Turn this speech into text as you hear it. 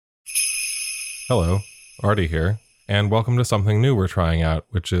Hello, Artie here, and welcome to something new we're trying out,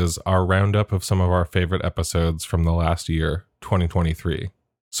 which is our roundup of some of our favorite episodes from the last year, 2023.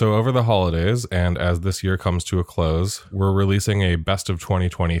 So over the holidays, and as this year comes to a close, we're releasing a Best of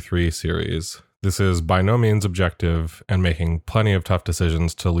 2023 series. This is by no means objective and making plenty of tough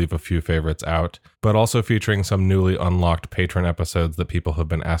decisions to leave a few favorites out, but also featuring some newly unlocked patron episodes that people have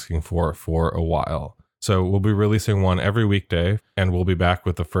been asking for a while. So we'll be releasing one every weekday, and we'll be back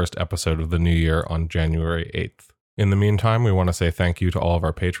with the first episode of the new year on January 8th. In the meantime, we want to say thank you to all of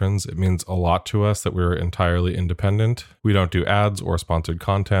our patrons. It means a lot to us that we're entirely independent. We don't do ads or sponsored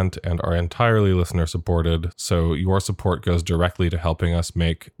content and are entirely listener supported, so your support goes directly to helping us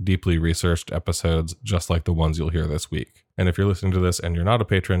make deeply researched episodes just like the ones you'll hear this week. And if you're listening to this and you're not a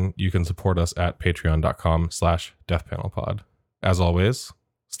patron, you can support us at patreon.com/deathpanelpod. As always,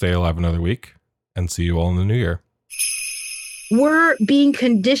 stay alive another week, and see you all in the new year. We're being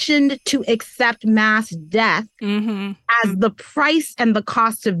conditioned to accept mass death as the price and the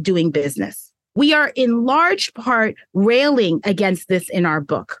cost of doing business. We are in large part railing against this in our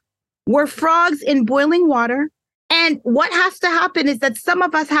book. We're frogs in boiling water. And what has to happen is that some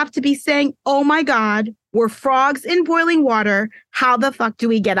of us have to be saying, oh my God, we're frogs in boiling water. How the fuck do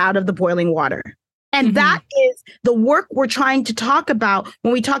we get out of the boiling water? And that is the work we're trying to talk about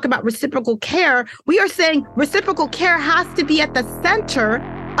when we talk about reciprocal care. We are saying reciprocal care has to be at the center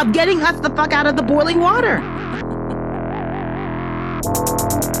of getting us the fuck out of the boiling water.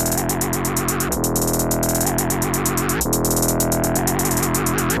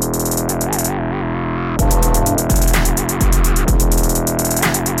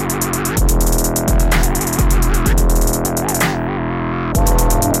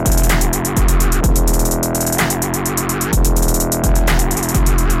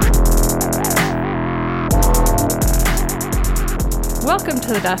 Welcome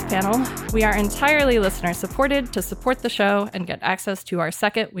to the Death Panel. We are entirely listener supported. To support the show and get access to our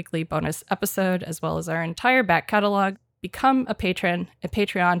second weekly bonus episode, as well as our entire back catalog, become a patron at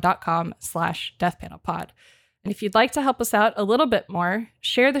patreon.com/deathpanelpod. And if you'd like to help us out a little bit more,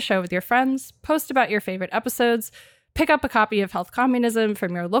 share the show with your friends, post about your favorite episodes, pick up a copy of Health Communism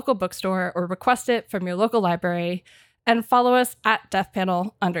from your local bookstore or request it from your local library, and follow us at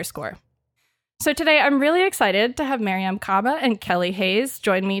deathpanel_. So today, I'm really excited to have Mariame Kaba and Kelly Hayes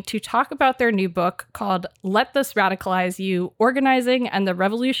join me to talk about their new book called Let This Radicalize You, Organizing and the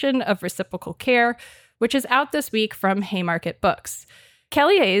Revolution of Reciprocal Care, which is out this week from Haymarket Books.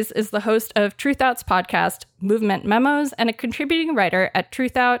 Kelly Hayes is the host of Truth Out's podcast, Movement Memos, and a contributing writer at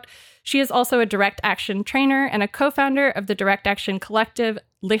Truth Out. She is also a direct action trainer and a co-founder of the direct action collective,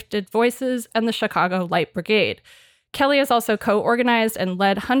 Lifted Voices, and the Chicago Light Brigade. Kelly has also co-organized and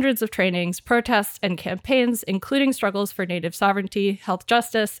led hundreds of trainings, protests, and campaigns, including struggles for Native sovereignty, health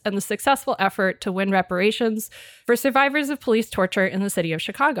justice, and the successful effort to win reparations for survivors of police torture in the city of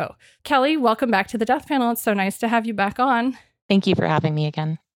Chicago. Kelly, welcome back to the Death Panel. It's so nice to have you back on. Thank you for having me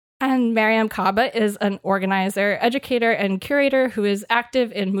again. And Mariame Kaba is an organizer, educator, and curator who is active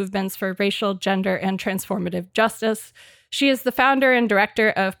in movements for racial, gender, and transformative justice. She is the founder and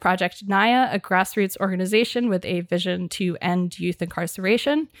director of Project Naya, a grassroots organization with a vision to end youth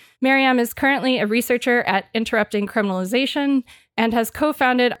incarceration. Mariame is currently a researcher at Interrupting Criminalization and has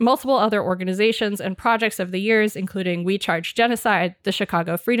co-founded multiple other organizations and projects over the years, including We Charge Genocide, the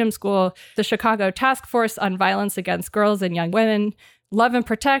Chicago Freedom School, the Chicago Task Force on Violence Against Girls and Young Women, Love and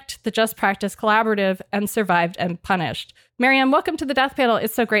Protect, the Just Practice Collaborative, and Survived and Punished. Mariame, welcome to the Death Panel.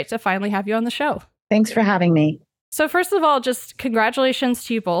 It's so great to finally have you on the show. Thanks for having me. So first of all, just congratulations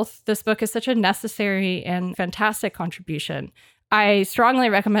to you both. This book is such a necessary and fantastic contribution. I strongly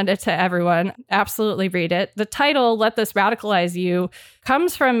recommend it to everyone. Absolutely read it. The title, Let This Radicalize You,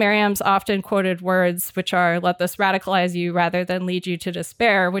 comes from Mariame's often quoted words, which are, let this radicalize you rather than lead you to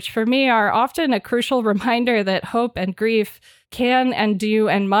despair, which for me are often a crucial reminder that hope and grief can and do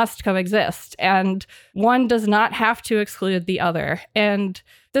and must coexist, and one does not have to exclude the other. And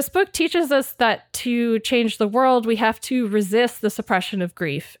this book teaches us that to change the world, we have to resist the suppression of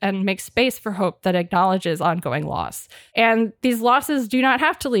grief and make space for hope that acknowledges ongoing loss. And these losses do not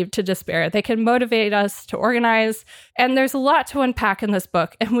have to lead to despair. They can motivate us to organize. And there's a lot to unpack in this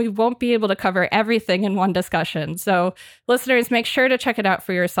book, and we won't be able to cover everything in one discussion. So listeners, make sure to check it out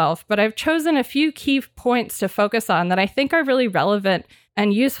for yourself. But I've chosen a few key points to focus on that I think are really relevant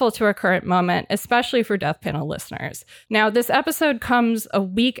and useful to our current moment, especially for Death Panel listeners. Now, this episode comes a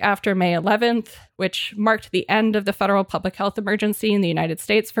week after May 11th, which marked the end of the federal public health emergency in the United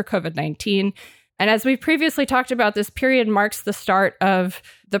States for COVID-19. And as we previously talked about, this period marks the start of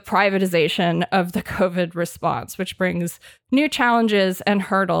the privatization of the COVID response, which brings new challenges and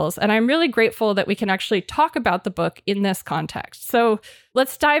hurdles. And I'm really grateful that we can actually talk about the book in this context. So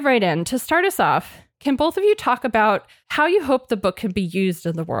let's dive right in. To start us off, can both of you talk about how you hope the book can be used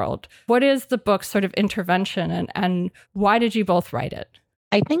in the world? What is the book's sort of intervention, and why did you both write it?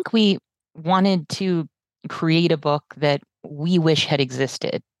 I think we wanted to create a book that we wish had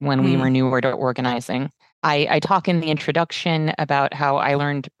existed when we were newer to organizing. I talk in the introduction about how I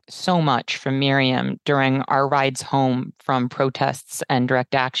learned so much from Mariame during our rides home from protests and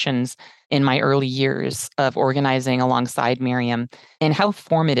direct actions in my early years of organizing alongside Mariame, and how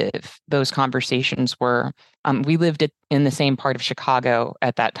formative those conversations were. We lived in the same part of Chicago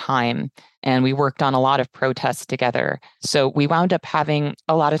at that time, and we worked on a lot of protests together. So we wound up having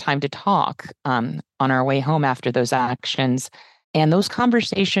a lot of time to talk on our way home after those actions. And those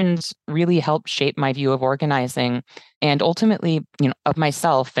conversations really helped shape my view of organizing and ultimately, of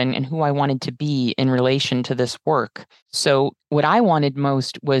myself and who I wanted to be in relation to this work. So what I wanted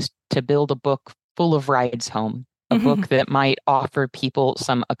most was to build a book full of rides home, a book that might offer people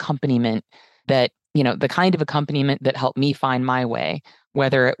some accompaniment that, the kind of accompaniment that helped me find my way,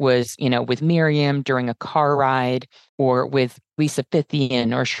 whether it was, with Mariame during a car ride, or with Lisa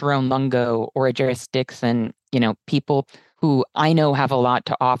Fithian or Sharon Lungo or Jairus Dixon, people who I know have a lot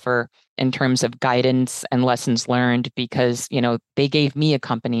to offer in terms of guidance and lessons learned because, they gave me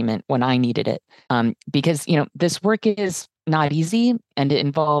accompaniment when I needed it. Because, this work is not easy and it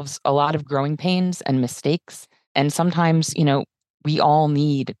involves a lot of growing pains and mistakes. And sometimes, we all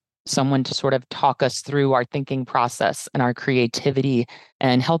need someone to sort of talk us through our thinking process and our creativity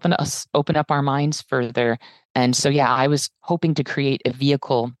and helping us open up our minds further. And so, I was hoping to create a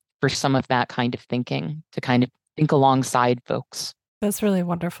vehicle for some of that kind of thinking, to kind of think alongside folks. That's really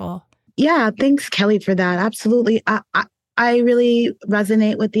wonderful. Yeah, thanks, Kelly, for that. Absolutely. I really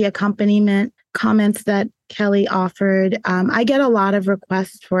resonate with the accompaniment comments that Kelly offered. I get a lot of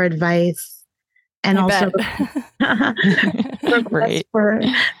requests for advice and also requests for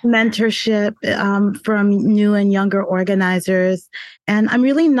mentorship from new and younger organizers. And I'm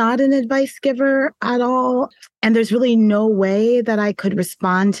really not an advice giver at all. And there's really no way that I could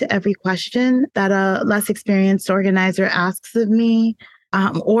respond to every question that a less experienced organizer asks of me,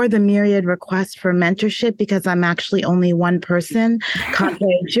 or the myriad requests for mentorship, because I'm actually only one person,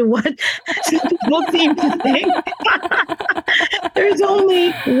 contrary to what people seem to think. There's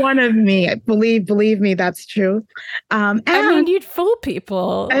only one of me. Believe me, that's true. And you'd fool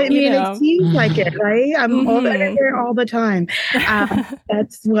people. It seems like it, right? I'm here all the time.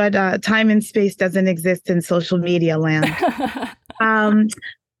 That's what time and space doesn't exist in social media land.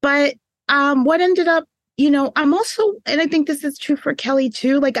 But what ended up, I'm also, and I think this is true for Kelly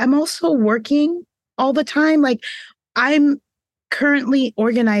too, like I'm also working all the time. Like I'm currently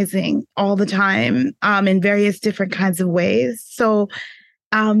organizing all the time in various different kinds of ways. So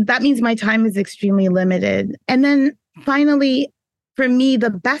that means my time is extremely limited. And then finally, for me, the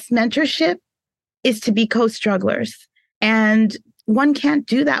best mentorship is to be co-strugglers. And one can't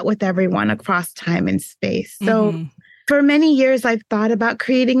do that with everyone across time and space. So for many years, I've thought about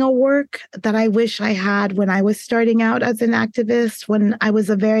creating a work that I wish I had when I was starting out as an activist, when I was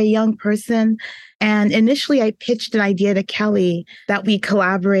a very young person. And initially, I pitched an idea to Kelly that we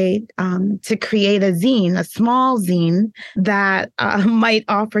collaborate to create a zine, a small zine that might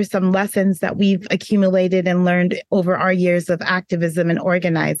offer some lessons that we've accumulated and learned over our years of activism and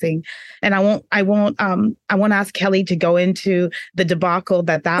organizing. And I won't ask Kelly to go into the debacle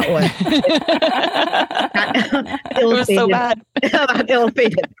that was. It was so bad. That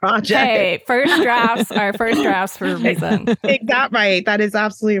ill-fated project. Hey, first drafts for a reason. Exactly right. That is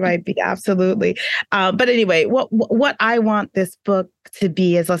absolutely right. Absolutely. But anyway, what I want this book to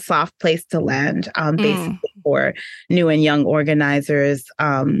be is a soft place to land, basically for new and young organizers.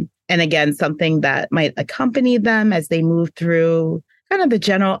 And again, something that might accompany them as they move through kind of the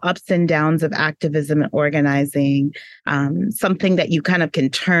general ups and downs of activism and organizing, something that you kind of can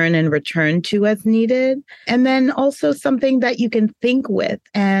turn and return to as needed. And then also something that you can think with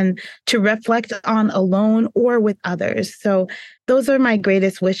and to reflect on alone or with others. So those are my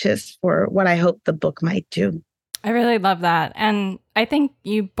greatest wishes for what I hope the book might do. I really love that. And I think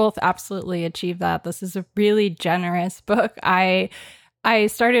you both absolutely achieved that. This is a really generous book. I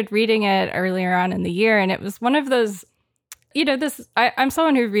started reading it earlier on in the year, and it was one of those I'm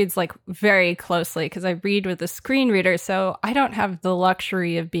someone who reads like very closely because I read with a screen reader. So I don't have the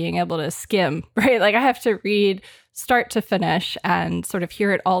luxury of being able to skim, right? Like I have to read start to finish and sort of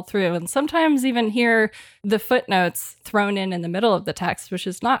hear it all through. And sometimes even hear the footnotes thrown in the middle of the text, which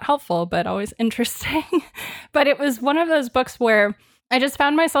is not helpful, but always interesting. But it was one of those books where I just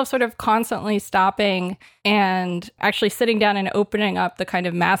found myself sort of constantly stopping and actually sitting down and opening up the kind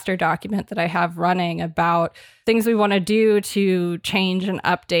of master document that I have running about things we want to do to change and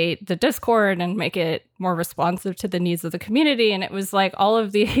update the Discord and make it more responsive to the needs of the community. And it was like all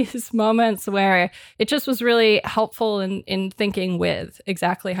of these moments where it just was really helpful in thinking with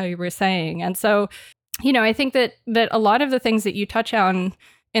exactly how you were saying. And so, I think that a lot of the things that you touch on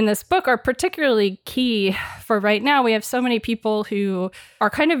in this book are particularly key for right now. We have so many people who are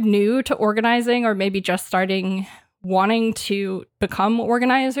kind of new to organizing or maybe just wanting to become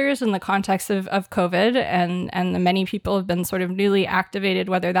organizers in the context of COVID. And the many people have been sort of newly activated,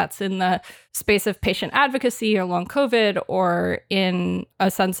 whether that's in the space of patient advocacy or long COVID, or in a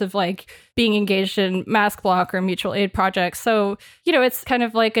sense of like being engaged in mask block or mutual aid projects. So, it's kind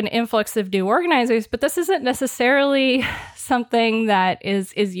of like an influx of new organizers, but this isn't necessarily something that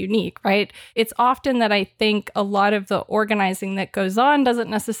is unique, right? It's often that I think a lot of the organizing that goes on doesn't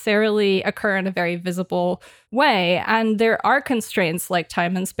necessarily occur in a very visible way. And there are constraints like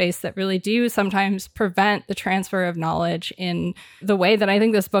time and space that really do sometimes prevent the transfer of knowledge in the way that I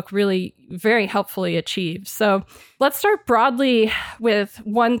think this book really very helpfully achieves. So let's start broadly with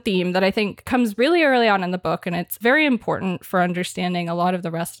one theme that I think comes really early on in the book, and it's very important for understanding a lot of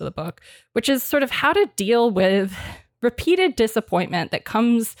the rest of the book, which is sort of how to deal with repeated disappointment that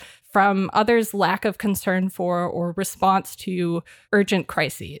comes from others' lack of concern for or response to urgent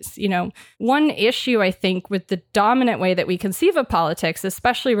crises. One issue, I think, with the dominant way that we conceive of politics,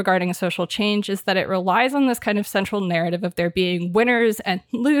 especially regarding social change, is that it relies on this kind of central narrative of there being winners and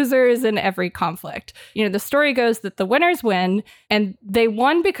losers in every conflict. The story goes that the winners win, and they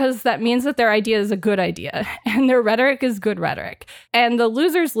won because that means that their idea is a good idea, and their rhetoric is good rhetoric. And the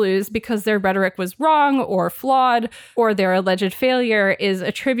losers lose because their rhetoric was wrong or flawed, or their alleged failure is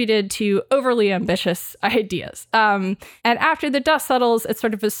attributed to overly ambitious ideas. And after the dust settles, it's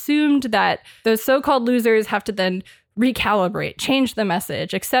sort of assumed that those so-called losers have to then recalibrate, change the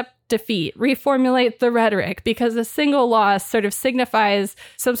message, accept defeat, reformulate the rhetoric, because a single loss sort of signifies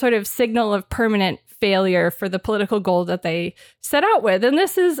some sort of signal of permanent failure for the political goal that they set out with. And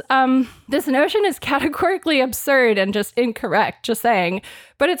this notion is categorically absurd and just incorrect, just saying,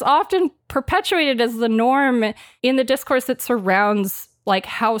 but it's often perpetuated as the norm in the discourse that surrounds like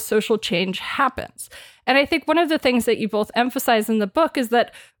how social change happens. And I think one of the things that you both emphasize in the book is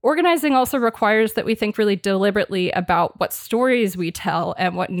that organizing also requires that we think really deliberately about what stories we tell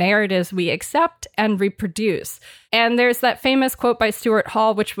and what narratives we accept and reproduce. And there's that famous quote by Stuart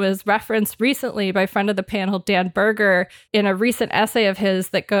Hall, which was referenced recently by friend of the panel, Dan Berger, in a recent essay of his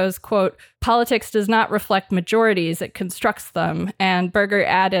that goes, quote, "Politics does not reflect majorities, it constructs them." And Berger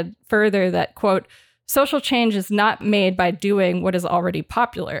added further that, quote, "Social change is not made by doing what is already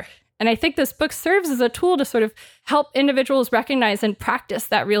popular." And I think this book serves as a tool to sort of help individuals recognize and practice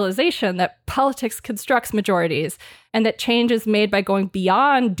that realization that politics constructs majorities and that change is made by going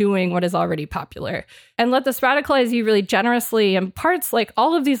beyond doing what is already popular. And Let This Radicalize You really generously imparts like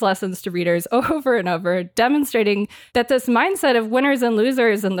all of these lessons to readers over and over, demonstrating that this mindset of winners and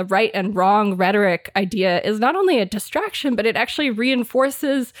losers and the right and wrong rhetoric idea is not only a distraction, but it actually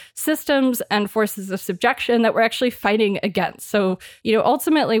reinforces systems and forces of subjection that we're actually fighting against. So,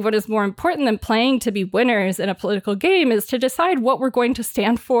 ultimately, what is more important than playing to be winners in a political game is to decide what we're going to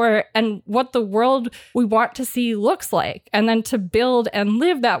stand for and what the world we want to see looks like, and then to build and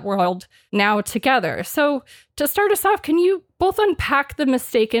live that world now together. So to start us off, can you both unpack the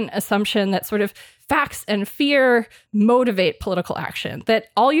mistaken assumption that sort of facts and fear motivate political action, that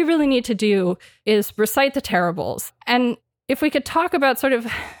all you really need to do is recite the terribles? And if we could talk about sort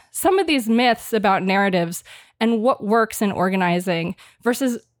of some of these myths about narratives and what works in organizing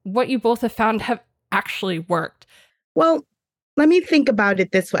versus what you both have found have actually worked. Well, let me think about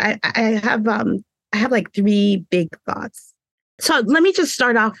it this way. I have like three big thoughts. So let me just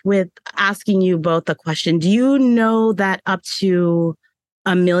start off with asking you both a question. Do you know that up to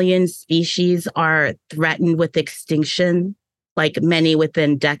 1 million species are threatened with extinction, like many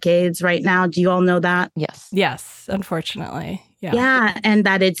within decades right now? Do you all know that? Yes, unfortunately. Yeah, and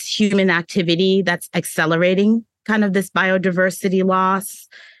that it's human activity that's accelerating kind of this biodiversity loss.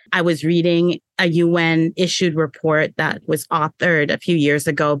 I was reading a UN issued report that was authored a few years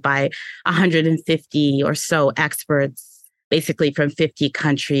ago by 150 or so experts basically from 50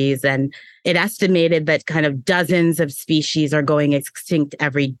 countries. And it estimated that kind of dozens of species are going extinct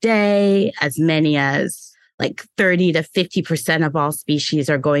every day, as many as like 30 to 50% of all species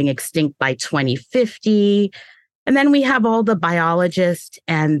are going extinct by 2050. And then we have all the biologists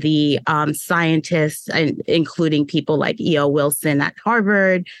and the scientists, including people like E.O. Wilson at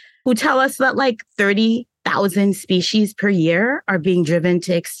Harvard, who tell us that like 30,000 species per year are being driven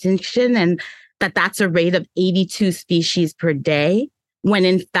to extinction, and that's a rate of 82 species per day, when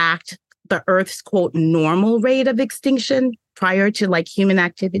in fact, the Earth's, quote, normal rate of extinction prior to like human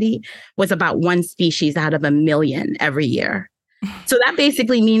activity was about one species out of 1 million every year. So that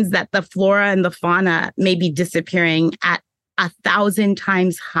basically means that the flora and the fauna may be disappearing at 1,000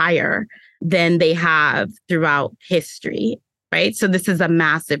 times higher than they have throughout history, right? So this is a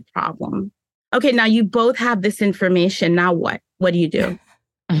massive problem. Okay, now you both have this information. Now what? What do you do?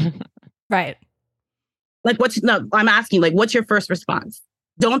 Right. Like, I'm asking, like, what's your first response?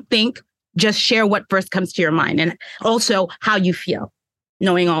 Don't think, just share what first comes to your mind, and also how you feel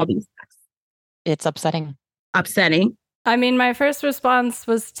knowing all these facts. It's upsetting. Upsetting. I mean, my first response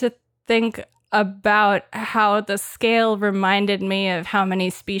was to think about how the scale reminded me of how many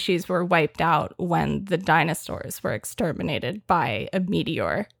species were wiped out when the dinosaurs were exterminated by a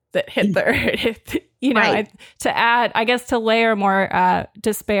meteor that hit the Earth. Right. To add, I guess, to layer more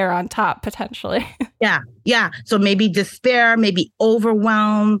despair on top, potentially. Yeah. So maybe despair, maybe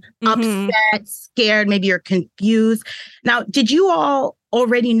overwhelmed, upset, scared, maybe you're confused. Now, did you all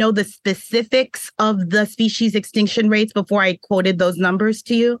already know the specifics of the species extinction rates before I quoted those numbers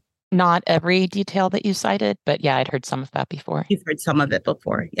to you? Not every detail that you cited, but yeah, I'd heard some of that before. You've heard some of it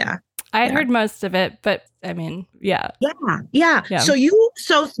before, yeah. I had heard most of it, but I mean, yeah. So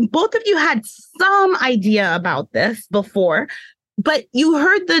both of you had some idea about this before, but you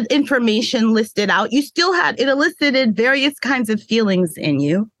heard the information listed out. You still had, it elicited various kinds of feelings in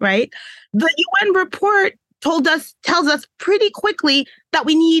you, right? The UN report tells us pretty quickly that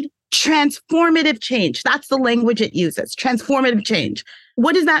we need transformative change. That's the language it uses, transformative change.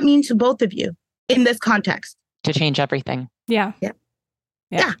 What does that mean to both of you in this context? To change everything. Yeah.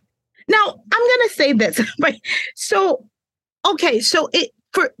 Now, I'm going to say this. So it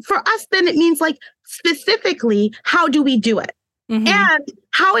for us, then it means like specifically, how do we do it? And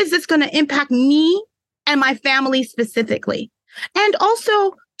how is this going to impact me and my family specifically? And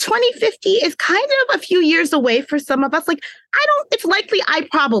also, 2050 is kind of a few years away for some of us. Like, it's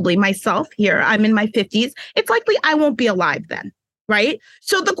likely myself here, I'm in my 50s. It's likely I won't be alive then, right?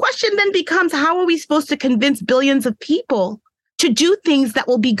 So the question then becomes, how are we supposed to convince billions of people to do things that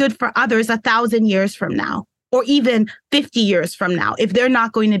will be good for others 1,000 years from now, or even 50 years from now, if they're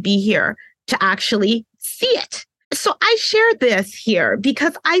not going to be here to actually see it? So I share this here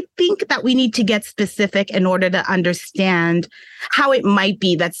because I think that we need to get specific in order to understand how it might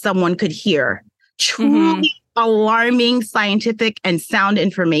be that someone could hear truly alarming scientific and sound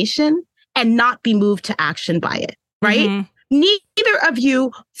information and not be moved to action by it, right? Neither of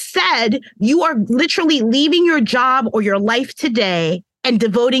you said you are literally leaving your job or your life today and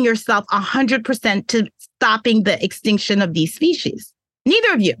devoting yourself 100% to stopping the extinction of these species.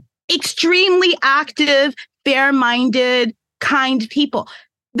 Neither of you. Extremely active, fair-minded, kind people.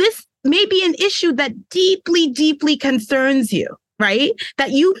 This may be an issue that deeply, deeply concerns you, right?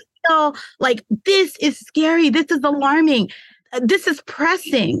 That you feel like this is scary, this is alarming, this is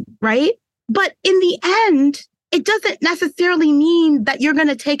pressing, right? But in the end, it doesn't necessarily mean that you're going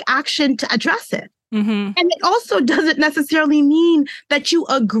to take action to address it. And it also doesn't necessarily mean that you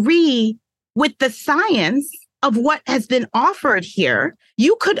agree with the science of what has been offered here.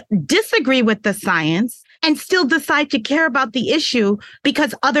 You could disagree with the science and still decide to care about the issue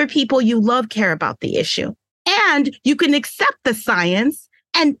because other people you love care about the issue. And you can accept the science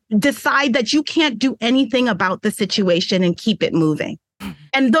and decide that you can't do anything about the situation and keep it moving.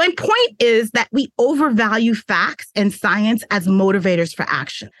 And the point is that we overvalue facts and science as motivators for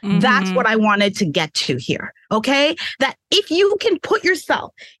action. That's what I wanted to get to here, okay? That if you can put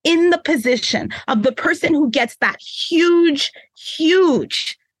yourself in the position of the person who gets that huge,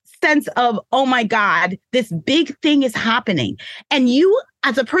 huge sense of, oh my God, this big thing is happening. And you,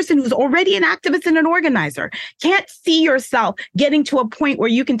 as a person who's already an activist and an organizer, can't see yourself getting to a point where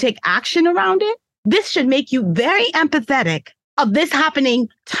you can take action around it. This should make you very empathetic of this happening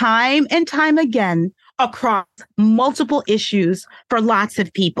time and time again across multiple issues for lots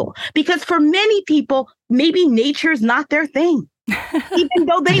of people. Because for many people, maybe nature's not their thing, even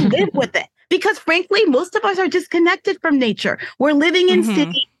though they live with it. Because frankly, most of us are disconnected from nature. We're living in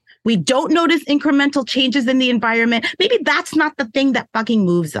cities. We don't notice incremental changes in the environment. Maybe that's not the thing that fucking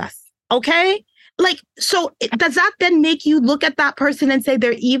moves us. Okay? So does that then make you look at that person and say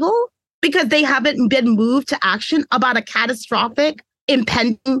they're evil because they haven't been moved to action about a catastrophic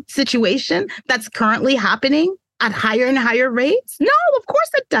impending situation that's currently happening at higher and higher rates? No, of course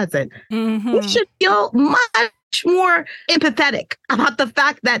it doesn't. We should feel much more empathetic about the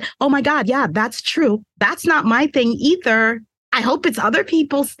fact that, oh my God, yeah, that's true. That's not my thing either. I hope it's other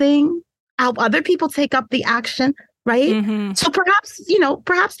people's thing. I hope other people take up the action. Right. So perhaps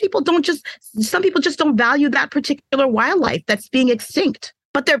some people just don't value that particular wildlife that's being extinct,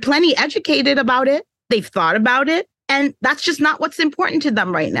 but they're plenty educated about it. They've thought about it. And that's just not what's important to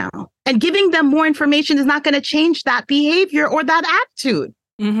them right now. And giving them more information is not going to change that behavior or that attitude.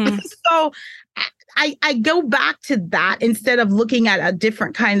 So I go back to that instead of looking at a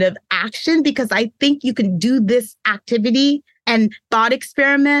different kind of action, because I think you can do this activity and thought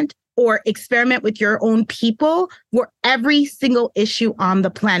experiment or experiment with your own people for every single issue on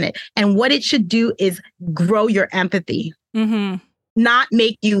the planet. And what it should do is grow your empathy, not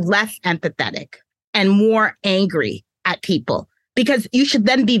make you less empathetic and more angry at people, because you should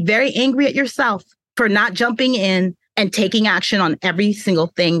then be very angry at yourself for not jumping in and taking action on every single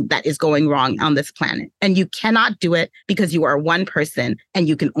thing that is going wrong on this planet. And you cannot do it because you are one person and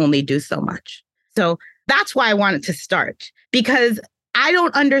you can only do so much. So that's why I wanted to start, because I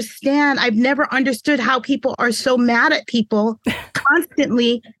don't understand. I've never understood how people are so mad at people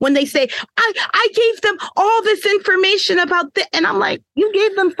constantly when they say, I gave them all this information about this. And I'm like, you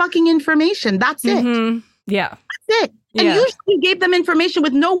gave them fucking information. That's it. Yeah. That's it. And usually you gave them information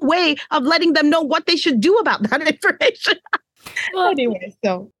with no way of letting them know what they should do about that information. Well, anyway,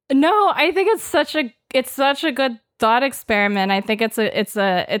 so. No, I think it's such a good thought experiment. I think it's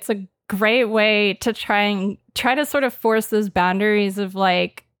a great way to try to sort of force those boundaries of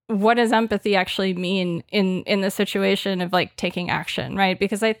like, what does empathy actually mean in the situation of like taking action, right?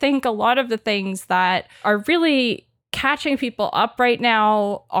 Because I think a lot of the things that are really catching people up right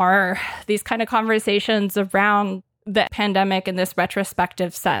now are these kind of conversations around the pandemic in this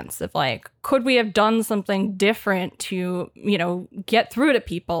retrospective sense of like, could we have done something different to, get through to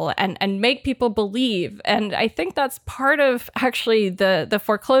people and make people believe? And I think that's part of actually the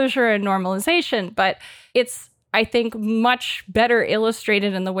foreclosure and normalization, but it's, I think, much better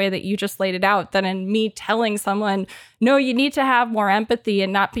illustrated in the way that you just laid it out than in me telling someone, no, you need to have more empathy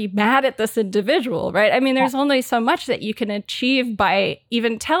and not be mad at this individual, right? I mean, there's only so much that you can achieve by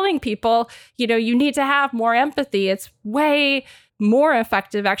even telling people, you need to have more empathy. It's way more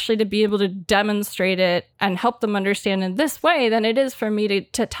effective actually to be able to demonstrate it and help them understand in this way than it is for me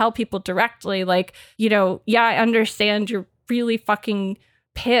to tell people directly, like, yeah, I understand you're really fucking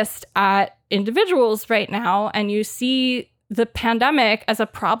pissed at individuals right now, and you see the pandemic as a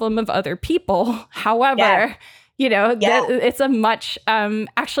problem of other people. However, it's a much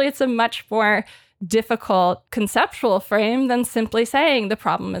more difficult conceptual frame than simply saying the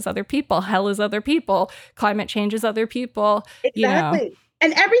problem is other people, hell is other people, climate change is other people. Exactly.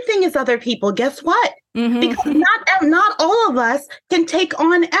 And everything is other people. Guess what? Because not all of us can take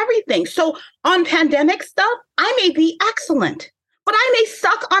on everything. So on pandemic stuff, I may be excellent, but I may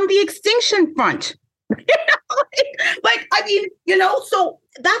suck on the extinction front. So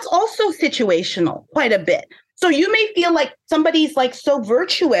that's also situational quite a bit. So you may feel like somebody's like so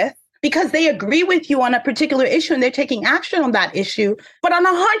virtuous because they agree with you on a particular issue and they're taking action on that issue, but on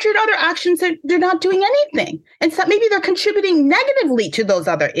 100 other actions, they're not doing anything. And so maybe they're contributing negatively to those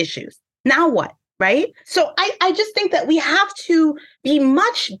other issues. Now what, right? So I just think that we have to be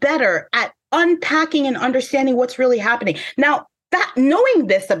much better at unpacking and understanding what's really happening. Now, that knowing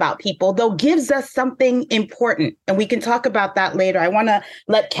this about people, though, gives us something important. And we can talk about that later. I want to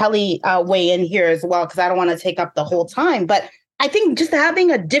let Kelly weigh in here as well, because I don't want to take up the whole time. But I think just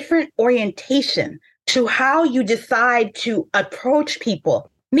having a different orientation to how you decide to approach people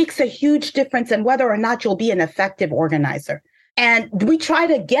makes a huge difference in whether or not you'll be an effective organizer. And we try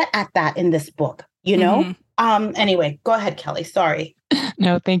to get at that in this book, Anyway, go ahead, Kelly. Sorry.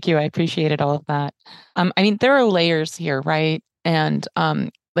 No, thank you. I appreciated all of that. There are layers here, right? And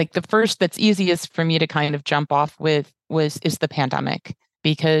like the first that's easiest for me to kind of jump off with is the pandemic,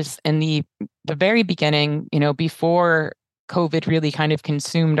 because in the very beginning, before COVID really kind of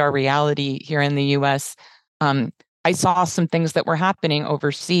consumed our reality here in the US, I saw some things that were happening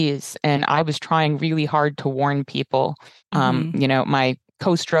overseas, and I was trying really hard to warn people. My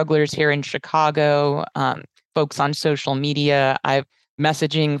co-strugglers here in Chicago, folks on social media, I've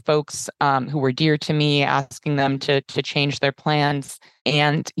messaging folks who were dear to me, asking them to change their plans.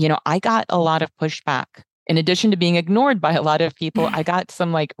 And, I got a lot of pushback. In addition to being ignored by a lot of people, I got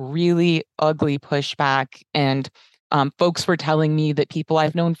some like really ugly pushback. And Folks were telling me that people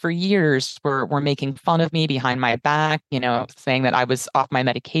I've known for years were making fun of me behind my back, saying that I was off my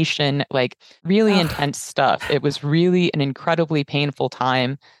medication, like really intense stuff. It was really an incredibly painful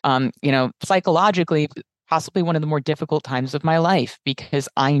time. Psychologically, possibly one of the more difficult times of my life, because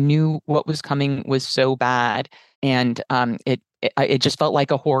I knew what was coming was so bad. And it just felt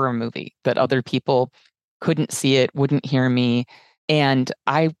like a horror movie that other people couldn't see it, wouldn't hear me. And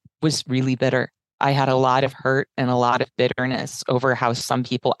I was really bitter. I had a lot of hurt and a lot of bitterness over how some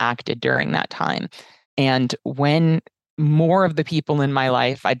people acted during that time. And when more of the people in my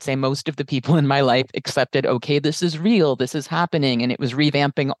life, I'd say most of the people in my life, accepted, okay, this is real, this is happening, and it was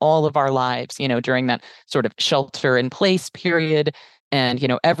revamping all of our lives, during that sort of shelter in place period. And,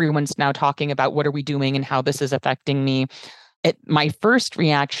 everyone's now talking about what are we doing and how this is affecting me. My first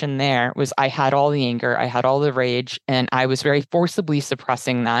reaction there was I had all the anger, I had all the rage, and I was very forcibly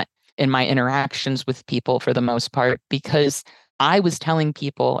suppressing that in my interactions with people for the most part, because I was telling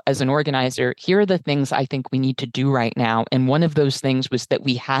people as an organizer, here are the things I think we need to do right now. And one of those things was that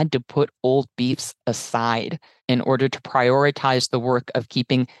we had to put old beefs aside in order to prioritize the work of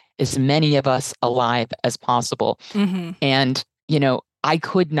keeping as many of us alive as possible. Mm-hmm. And, I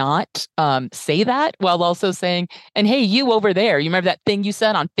could not say that while also saying, and hey, you over there, you remember that thing you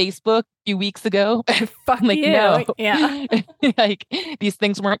said on Facebook a few weeks ago? Fuck like, you. no. Yeah. Like these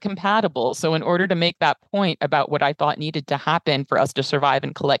things weren't compatible. So in order to make that point about what I thought needed to happen for us to survive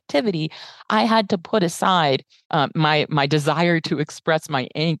in collectivity, I had to put aside my desire to express my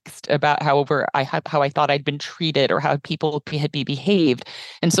angst about how I thought I'd been treated or how people had behaved.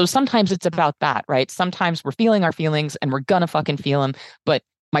 And so sometimes it's about that, right? Sometimes we're feeling our feelings and we're gonna fucking feel them. But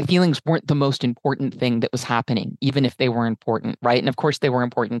my feelings weren't the most important thing that was happening, even if they were important, right? And of course, they were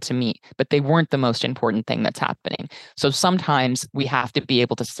important to me, but they weren't the most important thing that's happening. So sometimes we have to be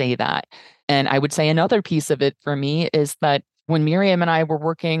able to say that. And I would say another piece of it for me is that when Mariame and I were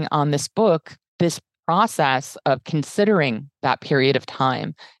working on this book, this process of considering that period of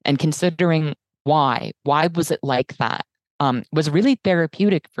time and considering why was it like that, was really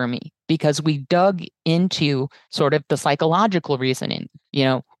therapeutic for me, because we dug into sort of the psychological reasoning,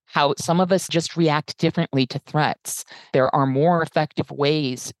 how some of us just react differently to threats. There are more effective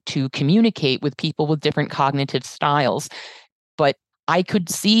ways to communicate with people with different cognitive styles. But I could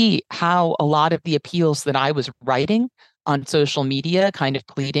see how a lot of the appeals that I was writing on social media, kind of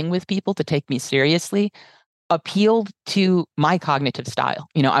pleading with people to take me seriously, appealed to my cognitive style.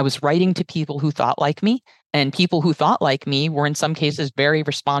 I was writing to people who thought like me, and people who thought like me were in some cases very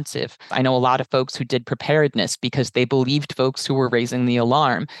responsive. I know a lot of folks who did preparedness because they believed folks who were raising the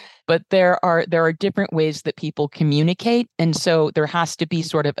alarm. But there are different ways that people communicate. And so there has to be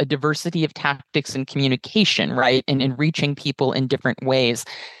sort of a diversity of tactics and communication, right? And in reaching people in different ways.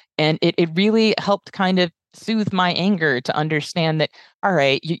 And it really helped kind of soothe my anger to understand that, all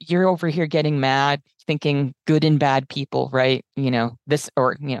right, you're over here getting mad, thinking good and bad people, right?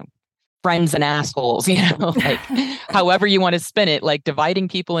 Friends and assholes, like however you want to spin it, like dividing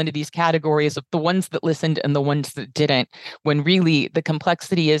people into these categories of the ones that listened and the ones that didn't, when really the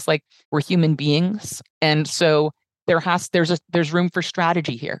complexity is like we're human beings. And so there's room for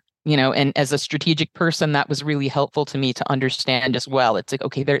strategy here, and as a strategic person, that was really helpful to me to understand as well. It's like,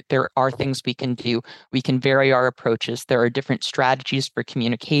 okay, there are things we can do. We can vary our approaches. There are different strategies for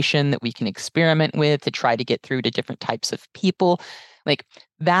communication that we can experiment with to try to get through to different types of people. Like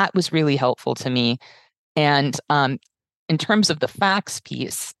that was really helpful to me. And in terms of the facts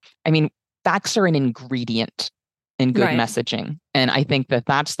piece, I mean, facts are an ingredient in good messaging. And I think that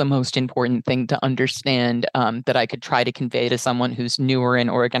that's the most important thing to understand, that I could try to convey to someone who's newer in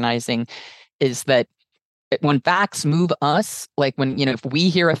organizing, is that when facts move us, like when, if we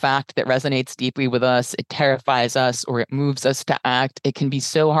hear a fact that resonates deeply with us, it terrifies us or it moves us to act, it can be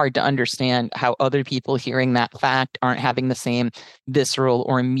so hard to understand how other people hearing that fact aren't having the same visceral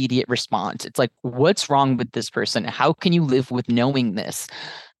or immediate response. It's like, what's wrong with this person? How can you live with knowing this?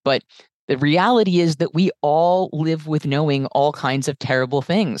 But the reality is that we all live with knowing all kinds of terrible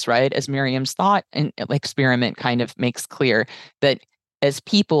things, right? As Miriam's thought and experiment kind of makes clear, that as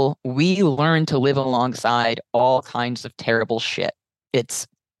people, we learn to live alongside all kinds of terrible shit. It's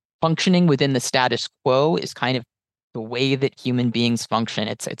functioning within the status quo is kind of the way that human beings function.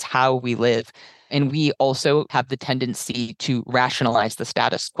 It's how we live. And we also have the tendency to rationalize the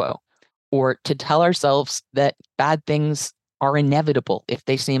status quo, or to tell ourselves that bad things are inevitable if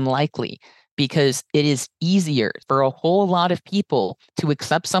they seem likely, because it is easier for a whole lot of people to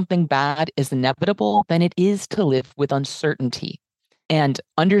accept something bad as inevitable than it is to live with uncertainty. And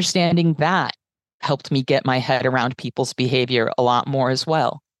understanding that helped me get my head around people's behavior a lot more as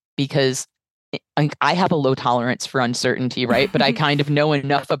well, because I have a low tolerance for uncertainty, right? But I kind of know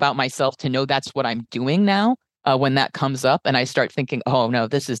enough about myself to know that's what I'm doing now. When that comes up and I start thinking, oh no,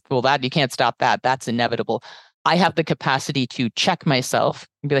 that you can't stop that. That's inevitable. I have the capacity to check myself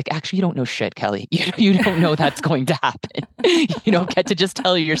and be like, actually, you don't know shit, Kelly. You don't know that's going to happen. You don't get to just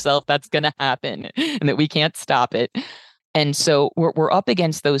tell yourself that's going to happen and that we can't stop it. And so we're up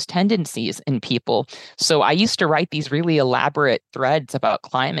against those tendencies in people. So I used to write these really elaborate threads about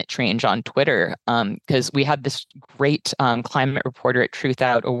climate change on Twitter because we had this great climate reporter at Truth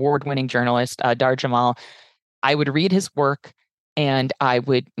Out, award-winning journalist, Dar Jamal. I would read his work and I'd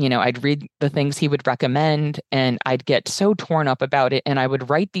read the things he would recommend and I'd get so torn up about it. And I would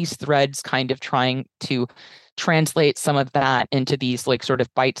write these threads kind of trying to translate some of that into these like sort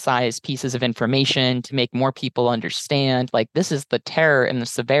of bite-sized pieces of information to make more people understand like this is the terror and the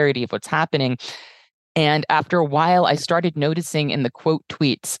severity of what's happening. And after a while, I started noticing in the quote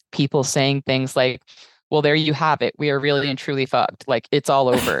tweets, people saying things like, well, there you have it. We are really and truly fucked. Like it's all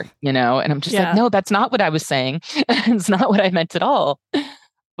over, And I'm just like, no, that's not what I was saying. It's not what I meant at all.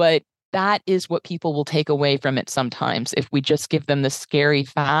 But that is what people will take away from it sometimes. If we just give them the scary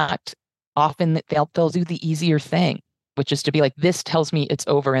fact, often they'll do the easier thing, which is to be like, this tells me it's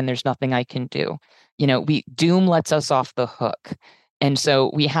over and there's nothing I can do. Doom lets us off the hook. And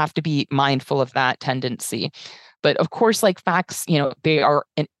so we have to be mindful of that tendency. But of course, like facts,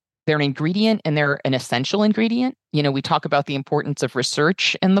 they're an ingredient and they're an essential ingredient. We talk about the importance of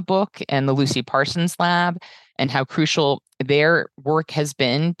research in the book and the Lucy Parsons Lab and how crucial their work has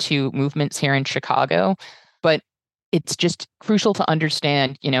been to movements here in Chicago. But it's just crucial to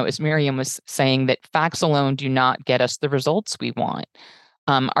understand, as Mariame was saying, that facts alone do not get us the results we want.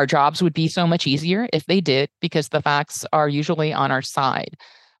 Our jobs would be so much easier if they did, because the facts are usually on our side.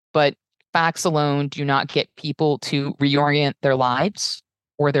 But facts alone do not get people to reorient their lives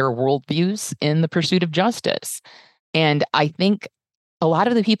or their worldviews in the pursuit of justice. And I think a lot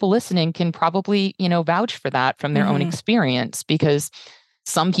of the people listening can probably, vouch for that from their own experience, because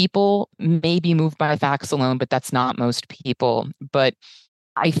some people may be moved by facts alone, but that's not most people. But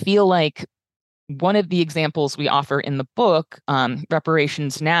I feel like one of the examples we offer in the book,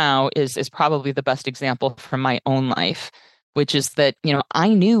 Reparations Now, is probably the best example from my own life, which is that, I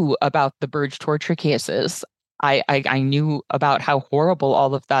knew about the Burge torture cases. I knew about how horrible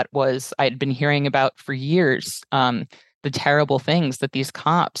all of that was. I had been hearing about for years the terrible things that these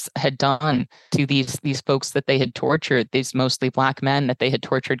cops had done to these folks that they had tortured, these mostly Black men that they had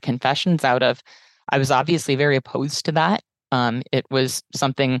tortured confessions out of. I was obviously very opposed to that. It was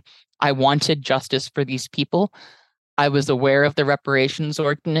something I wanted justice for these people. I was aware of the reparations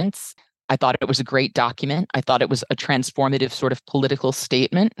ordinance. I thought it was a great document. I thought it was a transformative sort of political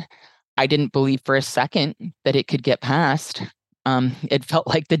statement. I didn't believe for a second that it could get passed. It felt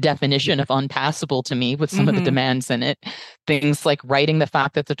like the definition of unpassable to me with some of the demands in it. Things like writing the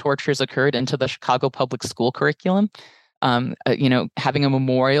fact that the tortures occurred into the Chicago public school curriculum, having a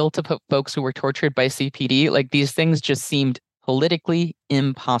memorial to folks who were tortured by CPD, like these things just seemed politically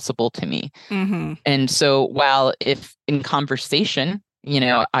impossible to me. And so while if in conversation,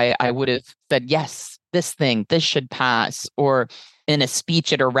 I would have said, yes, this should pass, or in a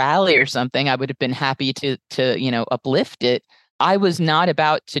speech at a rally or something, I would have been happy to uplift it. I was not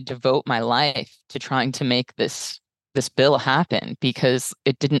about to devote my life to trying to make this bill happen because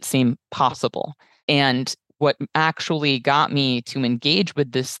it didn't seem possible. And what actually got me to engage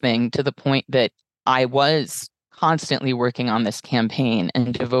with this thing to the point that I was constantly working on this campaign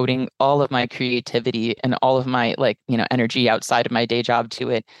and devoting all of my creativity and all of my energy outside of my day job to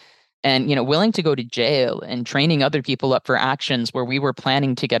it, and willing to go to jail and training other people up for actions where we were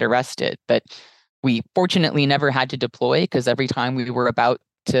planning to get arrested, but we fortunately never had to deploy, because every time we were about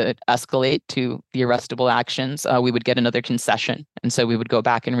to escalate to the arrestable actions, we would get another concession, and so we would go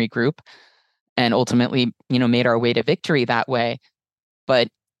back and regroup, and ultimately made our way to victory that way. But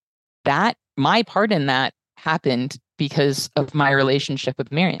that my part in that happened because of my relationship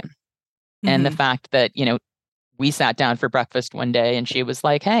with Mariame, and the fact that we sat down for breakfast one day and she was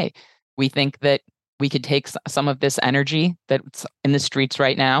like, hey, we think that we could take some of this energy that's in the streets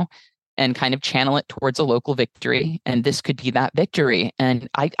right now and kind of channel it towards a local victory. And this could be that victory. And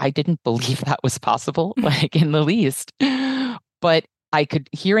I didn't believe that was possible, like in the least. But I could,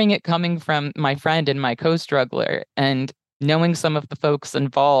 hearing it coming from my friend and my co-struggler and knowing some of the folks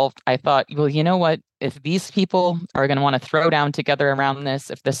involved, I thought, well, you know what? If these people are going to want to throw down together around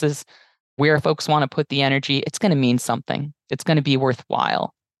this, if this is where folks want to put the energy, it's going to mean something. It's going to be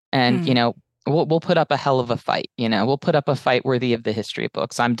worthwhile. And, we'll put up a hell of a fight. We'll put up a fight worthy of the history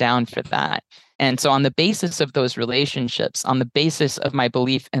books. I'm down for that. And so on the basis of those relationships, on the basis of my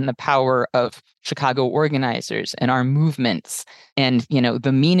belief in the power of Chicago organizers and our movements and,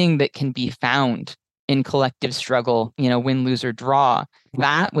 the meaning that can be found in collective struggle, win, lose, or draw,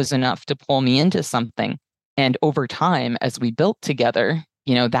 that was enough to pull me into something. And over time, as we built together,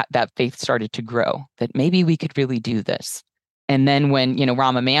 that faith started to grow, that maybe we could really do this. And then when,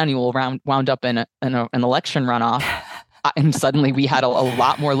 Rahm Emanuel wound up in an election runoff, and suddenly we had a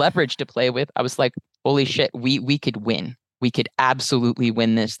lot more leverage to play with, I was like, holy shit, we could win. We could absolutely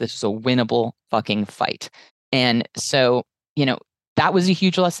win this. This is a winnable fucking fight. And so, that was a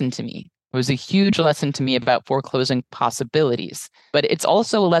huge lesson to me. It was a huge lesson to me about foreclosing possibilities. But it's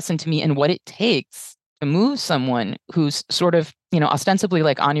also a lesson to me in what it takes to move someone who's sort of, ostensibly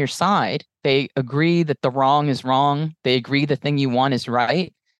like on your side. They agree that the wrong is wrong. They agree the thing you want is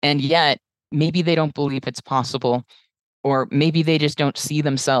right. And yet maybe they don't believe it's possible, or maybe they just don't see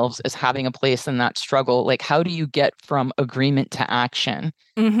themselves as having a place in that struggle. Like, how do you get from agreement to action?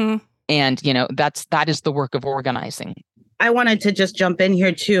 Mm-hmm. And, that is the work of organizing. I wanted to just jump in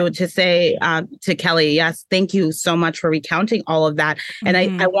here too, to say to Kelly, yes, thank you so much for recounting all of that. And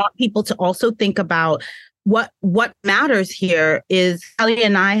I want people to also think about what matters here is Kelly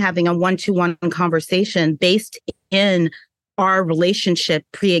and I having a one-to-one conversation based in our relationship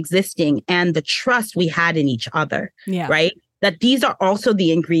pre-existing and the trust we had in each other, right? That these are also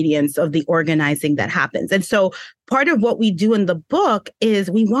the ingredients of the organizing that happens. And so part of what we do in the book is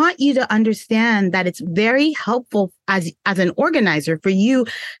we want you to understand that it's very helpful as an organizer for you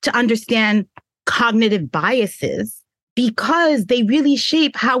to understand cognitive biases, because they really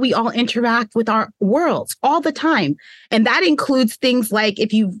shape how we all interact with our worlds all the time. And that includes things like,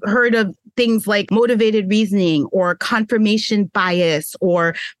 if you've heard of things like motivated reasoning or confirmation bias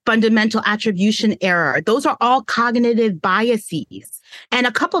or fundamental attribution error, those are all cognitive biases. And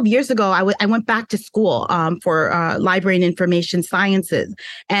a couple of years ago, I went back to school for library and information sciences.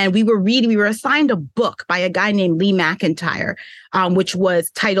 And we were assigned a book by a guy named Lee McIntyre, which was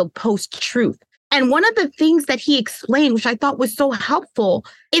titled Post-Truth. And one of the things that he explained, which I thought was so helpful,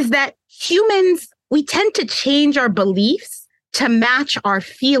 is that humans, we tend to change our beliefs to match our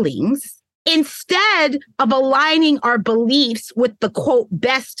feelings instead of aligning our beliefs with the, quote,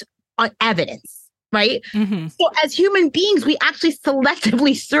 best evidence, right? Mm-hmm. So as human beings, we actually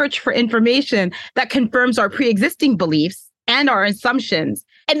selectively search for information that confirms our pre-existing beliefs and our assumptions.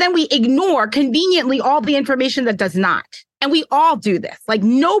 And then we ignore conveniently all the information that does not. And we all do this. Like,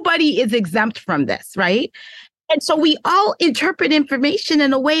 nobody is exempt from this, right? And so we all interpret information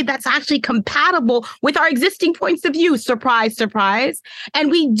in a way that's actually compatible with our existing points of view. Surprise, surprise. And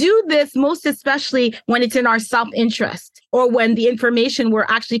we do this most especially when it's in our self-interest, or when the information we're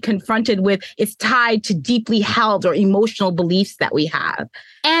actually confronted with is tied to deeply held or emotional beliefs that we have.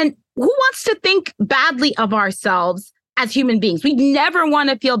 And who wants to think badly of ourselves as human beings? We never want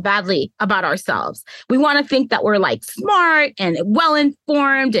to feel badly about ourselves. We want to think that we're like smart and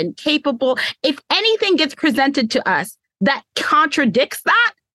well-informed and capable. If anything gets presented to us that contradicts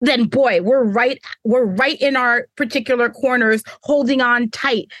that, then boy, we're right in our particular corners, holding on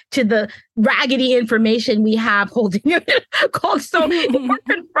tight to the raggedy information we have holding it called. So if we're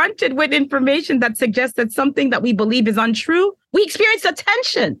confronted with information that suggests that something that we believe is untrue, we experience a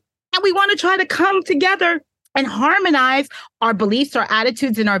tension, and we want to try to come together and harmonize our beliefs, our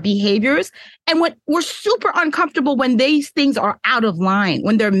attitudes, and our behaviors. And when we're super uncomfortable when these things are out of line,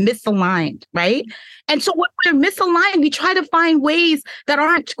 when they're misaligned, right? And so when we're misaligned, we try to find ways that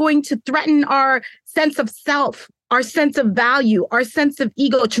aren't going to threaten our sense of self, our sense of value, our sense of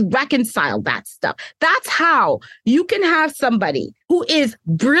ego, to reconcile that stuff. That's how you can have somebody who is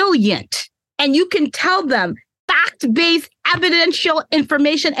brilliant and you can tell them fact-based evidential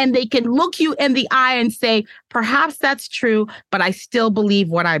information, and they can look you in the eye and say, perhaps that's true, but I still believe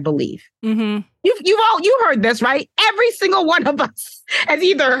what I believe. Mm-hmm. You heard this, right? Every single one of us has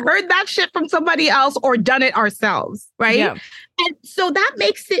either heard that shit from somebody else or done it ourselves, right? Yeah. And so that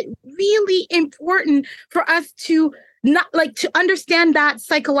makes it really important for us to understand that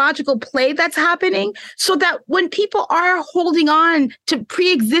psychological play that's happening, so that when people are holding on to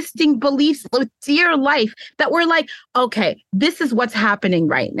pre-existing beliefs with dear life, that we're like, okay, this is what's happening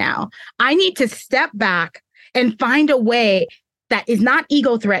right now. I need to step back and find a way that is not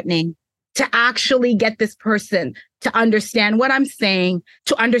ego threatening to actually get this person to understand what I'm saying,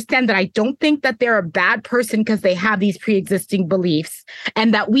 to understand that I don't think that they're a bad person because they have these pre-existing beliefs,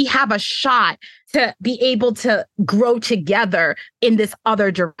 and that we have a shot to be able to grow together in this other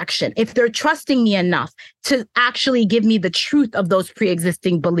direction. If they're trusting me enough to actually give me the truth of those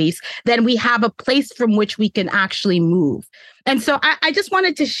pre-existing beliefs, then we have a place from which we can actually move. And so I just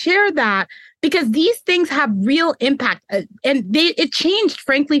wanted to share that, because these things have real impact. And it changed,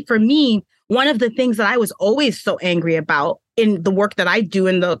 frankly, for me. One of the things that I was always so angry about in the work that I do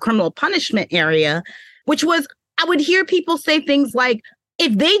in the criminal punishment area, which was I would hear people say things like,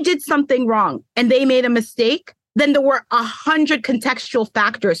 if they did something wrong and they made a mistake, then there were 100 contextual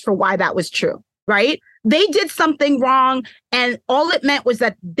factors for why that was true, right? They did something wrong, and all it meant was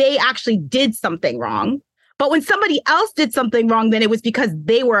that they actually did something wrong. But when somebody else did something wrong, then it was because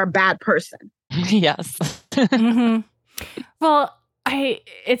they were a bad person. Yes. Mm-hmm. Well,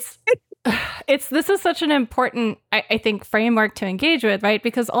 this is such an important, I think, framework to engage with, right?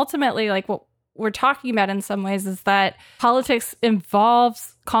 Because ultimately, like, what we're talking about in some ways is that politics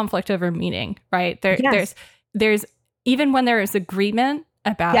involves conflict over meaning, right? There's even when there is agreement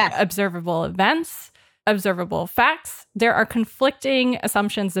about observable events, observable facts, there are conflicting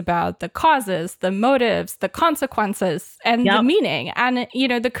assumptions about the causes, the motives, the consequences, and the meaning. And,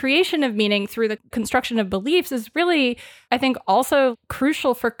 the creation of meaning through the construction of beliefs is really, I think, also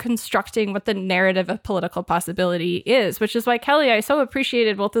crucial for constructing what the narrative of political possibility is, which is why, Kelly, I so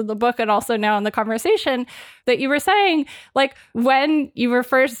appreciated both in the book and also now in the conversation that you were saying, like, when you were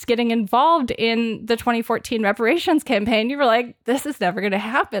first getting involved in the 2014 reparations campaign, you were like, this is never going to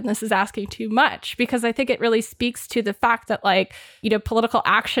happen. This is asking too much. Because I think it really speaks to the fact that, like, political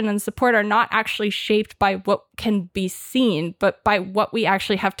action and support are not actually shaped by what can be seen, but by what we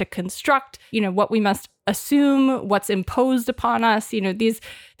actually have to construct, what we must assume, what's imposed upon us,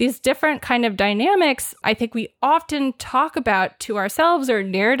 these different kind of dynamics. I think we often talk about to ourselves or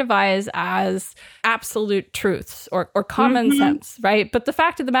narrativize as absolute truths or common sense, right? But the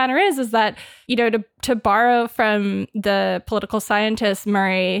fact of the matter is that, to borrow from the political scientist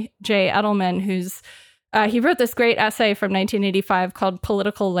Murray J. Edelman, who's he wrote this great essay from 1985 called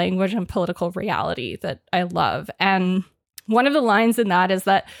Political Language and Political Reality that I love. And one of the lines in that is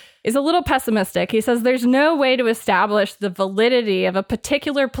a little pessimistic. He says, there's no way to establish the validity of a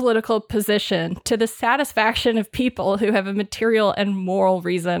particular political position to the satisfaction of people who have a material and moral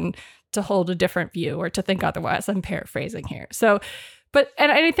reason to hold a different view or to think otherwise. I'm paraphrasing here. So,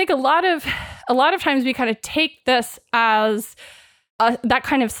 and I think a lot of times we kind of take this as that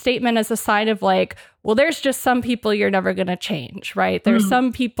kind of statement as a sign of, like, well, there's just some people you're never going to change, right? There's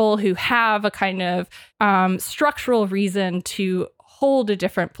some people who have a kind of structural reason to hold a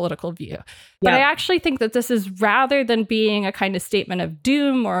different political view. But I actually think that this is, rather than being a kind of statement of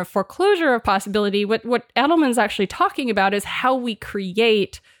doom or a foreclosure of possibility, what Edelman's actually talking about is how we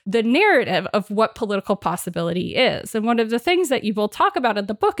create the narrative of what political possibility is. And one of the things that you both talk about in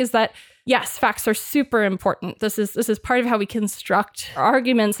the book is that, yes, facts are super important. This is part of how we construct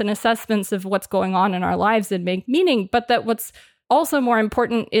arguments and assessments of what's going on in our lives and make meaning, but that what's also more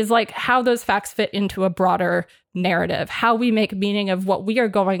important is, like, how those facts fit into a broader narrative, how we make meaning of what we are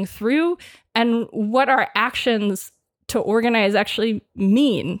going through and what our actions to organize actually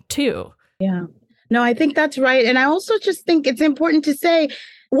mean too. Yeah. No, I think that's right. And I also just think it's important to say,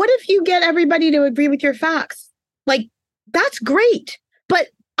 what if you get everybody to agree with your facts? Like, that's great. But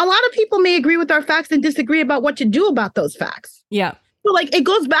a lot of people may agree with our facts and disagree about what to do about those facts. Yeah. So, like, it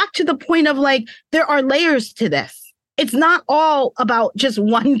goes back to the point of, like, there are layers to this. It's not all about just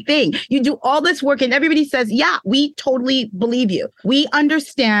one thing. You do all this work and everybody says, yeah, we totally believe you. We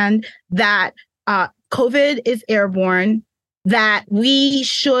understand that COVID is airborne, that we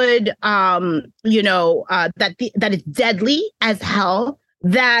should, that it's deadly as hell,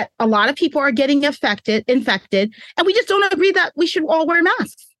 that a lot of people are getting infected, and we just don't agree that we should all wear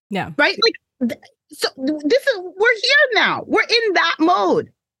masks. Yeah. Right? Like, so we're here now. We're in that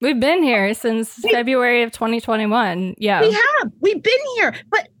mode. We've been here since February of 2021. Yeah. We have. We've been here.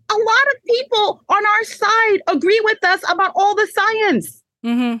 But a lot of people on our side agree with us about all the science.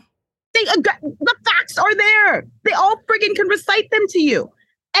 Mm-hmm. The facts are there. They all friggin' can recite them to you.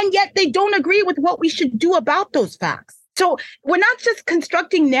 And yet they don't agree with what we should do about those facts. So we're not just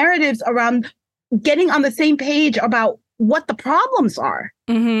constructing narratives around getting on the same page about what the problems are.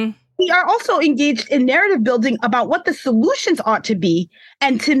 Mm-hmm. We are also engaged in narrative building about what the solutions ought to be.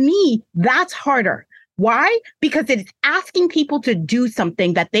 And to me, that's harder. Why? Because it's asking people to do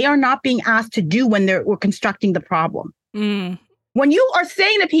something that they are not being asked to do when we're constructing the problem. Mm. When you are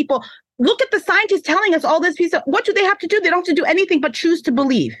saying to people, look at the scientists telling us all this piece of, what do they have to do? They don't have to do anything but choose to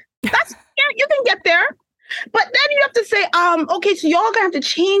believe. That's, yeah, you can get there. But then you have to say, okay, so y'all gonna have to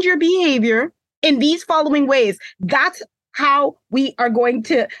change your behavior in these following ways. That's how we are going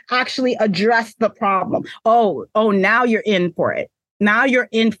to actually address the problem. Oh, now you're in for it. Now you're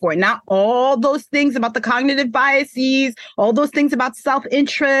in for it. Now all those things about the cognitive biases, all those things about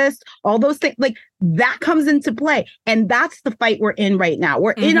self-interest, all those things, like that comes into play. And that's the fight we're in right now.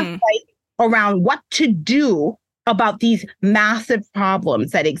 We're in a fight around what to do about these massive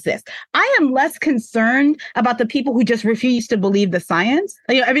problems that exist. I am less concerned about the people who just refuse to believe the science.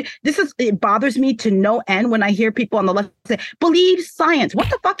 It bothers me to no end when I hear people on the left say, believe science. What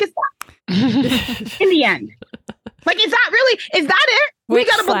the fuck is that? In the end. Like, is that it? Which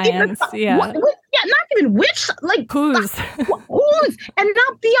we gotta believe this. Yeah. Not even which, like whose. Whose. And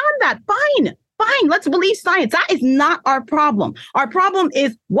not beyond that. Fine. Let's believe science. That is not our problem. Our problem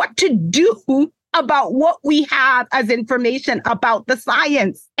is what to do about what we have as information about the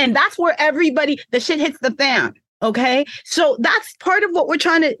science. And that's where the shit hits the fan. Okay. So that's part of what we're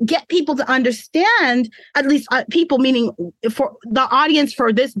trying to get people to understand, at least people, meaning for the audience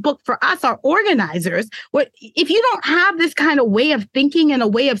for this book, for us, our organizers. If you don't have this kind of way of thinking and a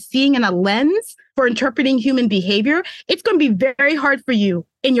way of seeing and a lens for interpreting human behavior, it's going to be very hard for you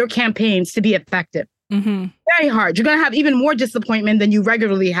in your campaigns to be effective. Very hard. You're going to have even more disappointment than you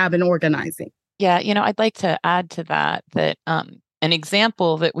regularly have in organizing. Yeah, I'd like to add to that an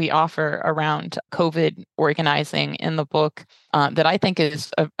example that we offer around COVID organizing in the book that I think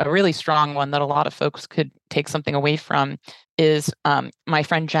is a really strong one that a lot of folks could take something away from is my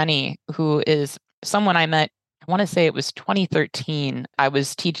friend Jenny, who is someone I met, I want to say it was 2013. I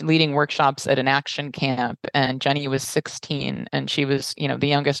was leading workshops at an action camp, and Jenny was 16, and she was, the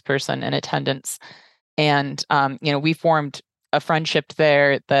youngest person in attendance. And, we formed a friendship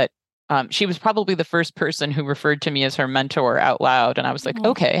there that she was probably the first person who referred to me as her mentor out loud. And I was like,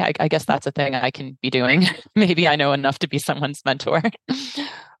 okay, I guess that's a thing I can be doing. Maybe I know enough to be someone's mentor.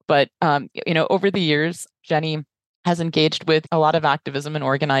 But, over the years, Jenny has engaged with a lot of activism and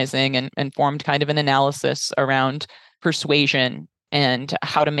organizing and formed kind of an analysis around persuasion and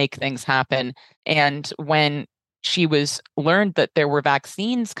how to make things happen. And when she learned that there were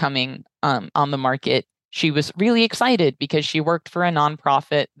vaccines coming on the market, she was really excited because she worked for a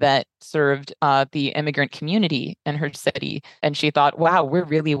nonprofit that served the immigrant community in her city. And she thought, wow, we're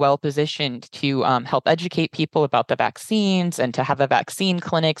really well positioned to help educate people about the vaccines and to have a vaccine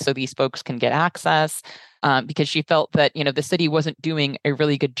clinic so these folks can get access. Because she felt that, the city wasn't doing a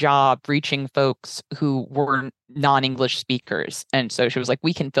really good job reaching folks who were non-English speakers. And so she was like,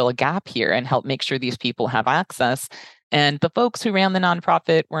 we can fill a gap here and help make sure these people have access. And the folks who ran the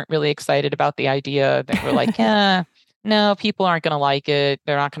nonprofit weren't really excited about the idea. They were like, no, people aren't going to like it.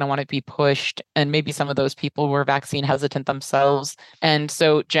 They're not going to want to be pushed. And maybe some of those people were vaccine hesitant themselves. And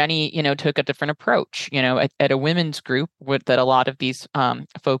so Jenny, took a different approach, at a women's group that a lot of these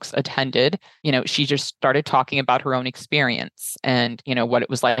folks attended. She just started talking about her own experience and, what it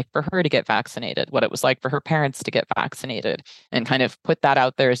was like for her to get vaccinated, what it was like for her parents to get vaccinated, and kind of put that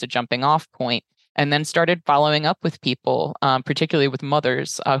out there as a jumping off point. And then started following up with people, particularly with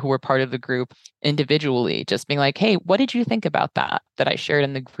mothers who were part of the group individually, just being like, hey, what did you think about that I shared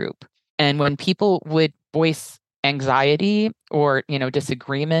in the group? And when people would voice anxiety or,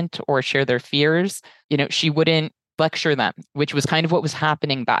 disagreement or share their fears, she wouldn't lecture them, which was kind of what was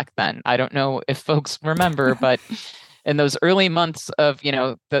happening back then. I don't know if folks remember, but in those early months of,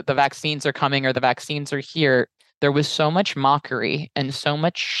 the vaccines are coming or the vaccines are here, there was so much mockery and so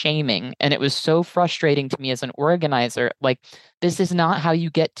much shaming. And it was so frustrating to me as an organizer. Like, this is not how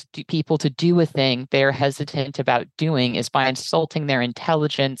you get people to do a thing they're hesitant about doing, is by insulting their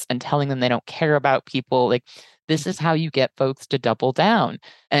intelligence and telling them they don't care about people. Like, this is how you get folks to double down.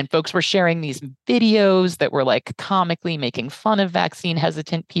 And folks were sharing these videos that were like comically making fun of vaccine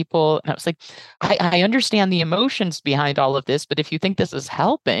hesitant people. And I was like, I understand the emotions behind all of this, but if you think this is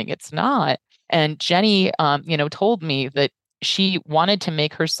helping, it's not. And Jenny, told me that she wanted to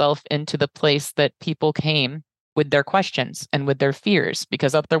make herself into the place that people came with their questions and with their fears,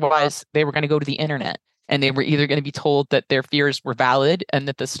 because otherwise they were going to go to the internet and they were either going to be told that their fears were valid and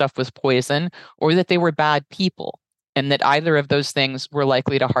that this stuff was poison, or that they were bad people, and that either of those things were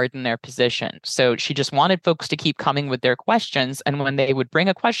likely to harden their position. So she just wanted folks to keep coming with their questions. And when they would bring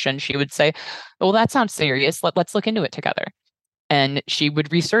a question, she would say, well, that sounds serious. Let's look into it together. And she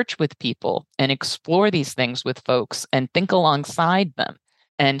would research with people and explore these things with folks and think alongside them.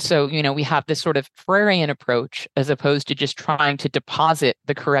 And so, we have this sort of Freudian approach as opposed to just trying to deposit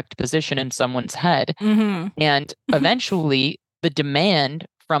the correct position in someone's head. And eventually the demand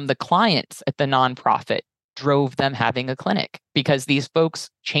from the clients at the nonprofit drove them having a clinic, because these folks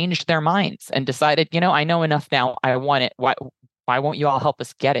changed their minds and decided, I know enough now. I want it. Why won't you all help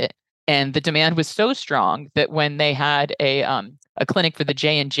us get it? And the demand was so strong that when they had a clinic for the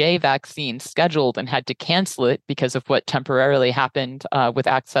J&J vaccine scheduled and had to cancel it because of what temporarily happened with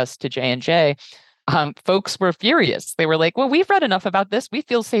access to J&J, folks were furious. They were like, well, we've read enough about this. We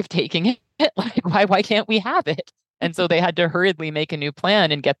feel safe taking it. Like, why can't we have it? And so they had to hurriedly make a new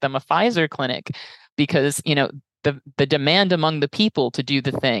plan and get them a Pfizer clinic, because, the demand among the people to do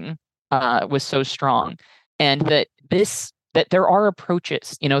the thing was so strong. And that there are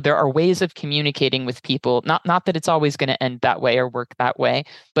approaches, there are ways of communicating with people, not that it's always going to end that way or work that way,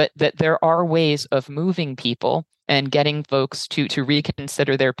 but that there are ways of moving people and getting folks to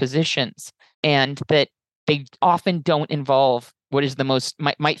reconsider their positions, and that they often don't involve what is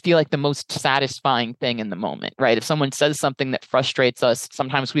might feel like the most satisfying thing in the moment, right? If someone says something that frustrates us,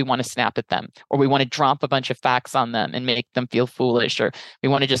 sometimes we want to snap at them, or we want to drop a bunch of facts on them and make them feel foolish, or we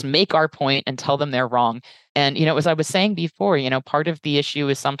want to just make our point and tell them they're wrong. And, as I was saying before, part of the issue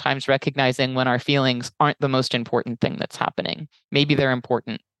is sometimes recognizing when our feelings aren't the most important thing that's happening. Maybe they're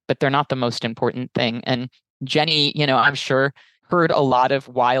important, but they're not the most important thing. And Jenny, I'm sure heard a lot of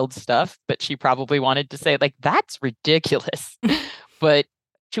wild stuff, but she probably wanted to say, like, that's ridiculous. But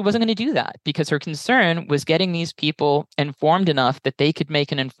she wasn't going to do that, because her concern was getting these people informed enough that they could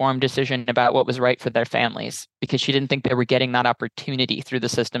make an informed decision about what was right for their families, because she didn't think they were getting that opportunity through the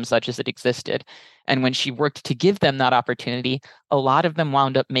system such as it existed. And when she worked to give them that opportunity, a lot of them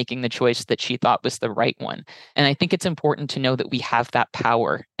wound up making the choice that she thought was the right one. And I think it's important to know that we have that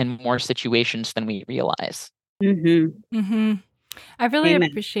power in more situations than we realize. Mm-hmm. Mm-hmm. I really Amen.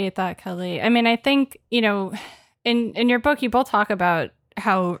 appreciate that, Kelly. I mean, I think, in your book, you both talk about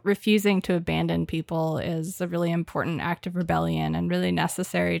how refusing to abandon people is a really important act of rebellion and really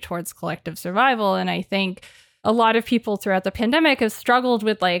necessary towards collective survival. And I think a lot of people throughout the pandemic have struggled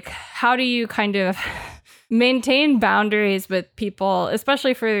with, like, how do you kind of maintain boundaries with people,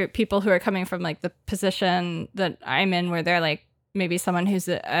 especially for people who are coming from, like, the position that I'm in, where they're like, maybe someone who's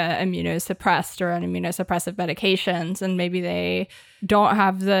immunosuppressed or on immunosuppressive medications, and maybe they don't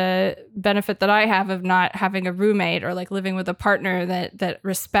have the benefit that I have of not having a roommate or, like, living with a partner that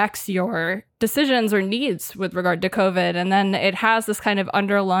respects your decisions or needs with regard to COVID. And then it has this kind of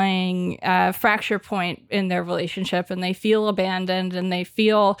underlying fracture point in their relationship, and they feel abandoned, and they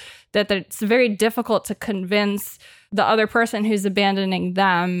feel that it's very difficult to convince the other person who's abandoning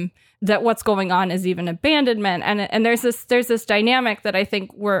them that what's going on is even abandonment. And there's this dynamic that I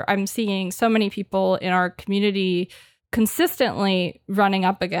think I'm seeing so many people in our community consistently running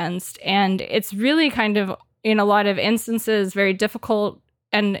up against. And it's really kind of, in a lot of instances, very difficult,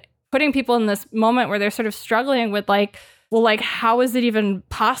 and putting people in this moment where they're sort of struggling with, like, well, like, how is it even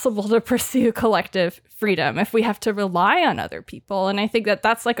possible to pursue collective freedom if we have to rely on other people? And I think that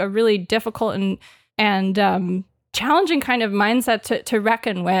that's, like, a really difficult and challenging kind of mindset to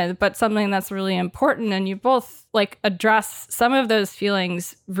reckon with, but something that's really important. And you both, like, address some of those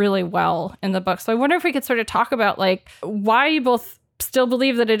feelings really well in the book. So I wonder if we could sort of talk about, like, why you both still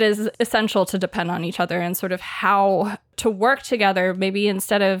believe that it is essential to depend on each other, and sort of how to work together, maybe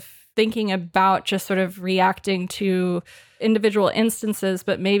instead of thinking about just sort of reacting to individual instances,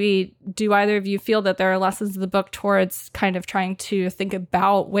 but maybe do either of you feel that there are lessons in the book towards kind of trying to think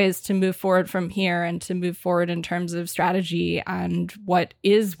about ways to move forward from here, and to move forward in terms of strategy and what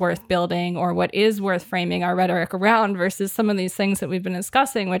is worth building or what is worth framing our rhetoric around, versus some of these things that we've been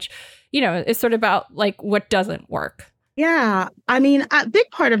discussing, which, is sort of about, like, what doesn't work? Yeah. I mean, a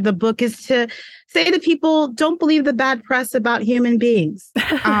big part of the book is to say to people, don't believe the bad press about human beings.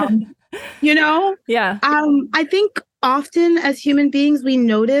 Yeah. I think often as human beings, we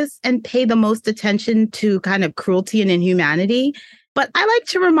notice and pay the most attention to kind of cruelty and inhumanity. But I like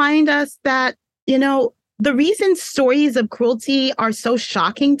to remind us that, the reason stories of cruelty are so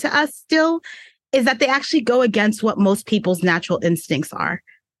shocking to us still is that they actually go against what most people's natural instincts are.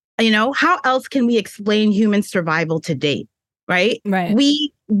 How else can we explain human survival to date, right? Right.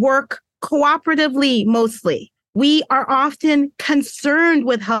 We work cooperatively mostly. We are often concerned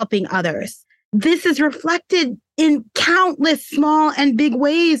with helping others. This is reflected in countless small and big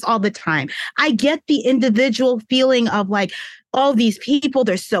ways all the time. I get the individual feeling of, like, all these people,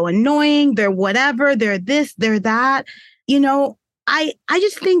 they're so annoying, they're whatever, they're this, they're that. I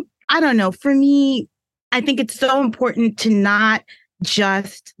just think, I don't know, for me, I think it's so important to not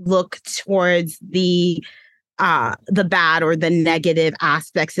just look towards the bad or the negative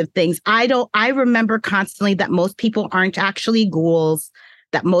aspects of things. I remember constantly that most people aren't actually ghouls,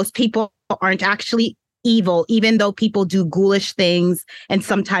 that most people aren't actually evil, even though people do ghoulish things and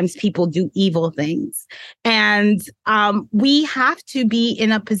sometimes people do evil things. And we have to be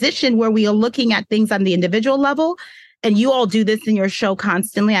in a position where we are looking at things on the individual level. And you all do this in your show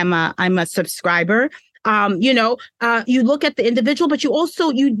constantly. I'm a subscriber. You look at the individual, but you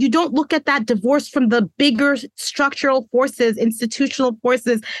also you don't look at that divorce from the bigger structural forces, institutional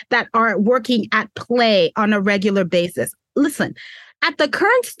forces that are working at play on a regular basis. Listen, at the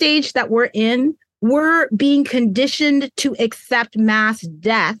current stage that we're in, we're being conditioned to accept mass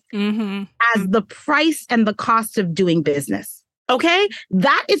death as the price and the cost of doing business. Okay,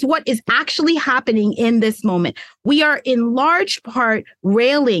 that is what is actually happening in this moment. We are in large part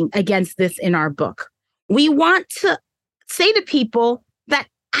railing against this in our book. We want to say to people that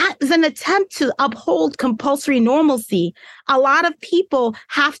as an attempt to uphold compulsory normalcy, a lot of people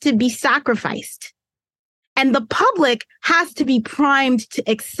have to be sacrificed. And the public has to be primed to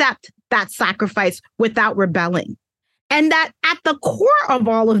accept that sacrifice without rebelling. And that at the core of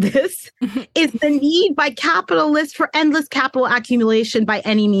all of this is the need by capitalists for endless capital accumulation by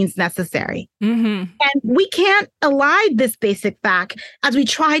any means necessary. And we can't elide this basic fact as we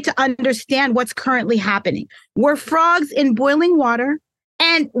try to understand what's currently happening. We're frogs in boiling water.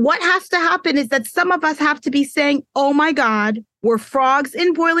 And what has to happen is that some of us have to be saying, oh my God, we're frogs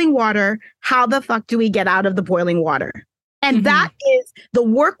in boiling water. How the fuck do we get out of the boiling water? And that is the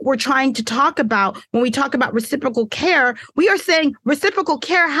work we're trying to talk about when we talk about reciprocal care. We are saying reciprocal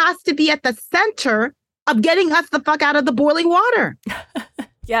care has to be at the center of getting us the fuck out of the boiling water.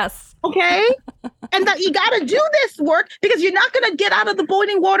 Yes. Okay? And that you got to do this work because you're not going to get out of the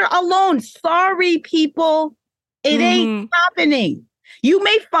boiling water alone. Sorry, people. It ain't happening. You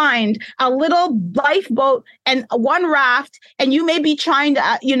may find a little lifeboat and one raft, and you may be trying to,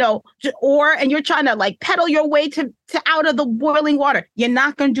 and you're trying to like pedal your way to out of the boiling water. You're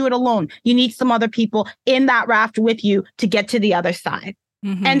not going to do it alone. You need some other people in that raft with you to get to the other side.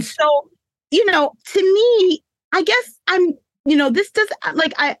 And so, to me, I guess this does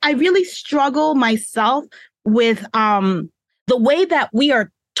I really struggle myself with the way that we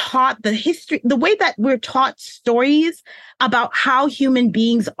are taught the history, the way that we're taught stories about how human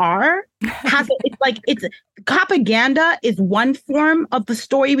beings are. It's propaganda is one form of the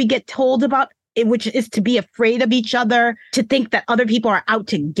story we get told about it, which is to be afraid of each other, to think that other people are out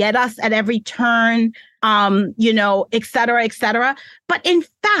to get us at every turn, et cetera, et cetera. But in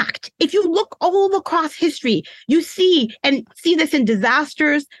fact, if you look all across history, you see this in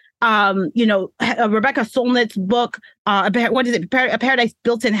disasters. Rebecca Solnit's book, A Paradise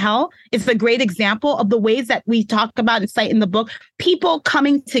Built in Hell, is a great example of the ways that we talk about and cite in the book, people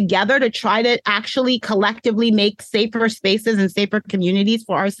coming together to try to actually collectively make safer spaces and safer communities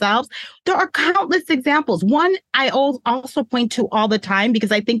for ourselves. There are countless examples. One I also point to all the time,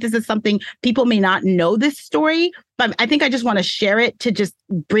 because I think this is something people may not know this story, but I think I just want to share it to just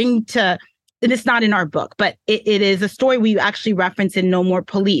bring to. And it's not in our book, but it is a story we actually reference in No More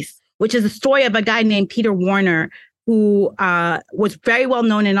Police, which is a story of a guy named Peter Warner, who was very well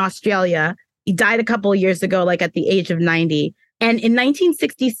known in Australia. He died a couple of years ago, like at the age of 90. And in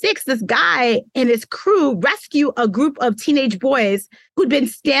 1966, this guy and his crew rescue a group of teenage boys who'd been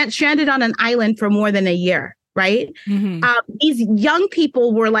stranded on an island for more than a year. Right. These young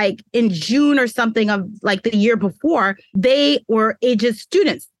people were like in June or something of like the year before. They were ages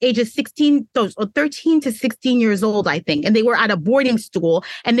 13 to 16 years old, I think. And they were at a boarding school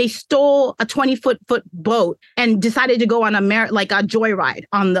and they stole a 20-foot boat and decided to go on a joyride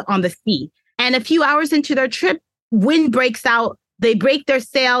on the sea. And a few hours into their trip, wind breaks out. They break their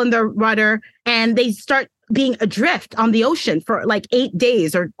sail and their rudder and they start being adrift on the ocean for like 8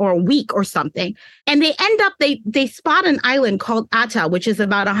 days or a week or something. And they end up, they spot an island called Ata, which is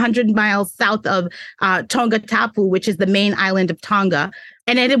about 100 miles south of Tonga Tapu, which is the main island of Tonga.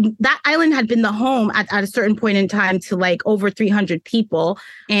 And that island had been the home at a certain point in time to like over 300 people.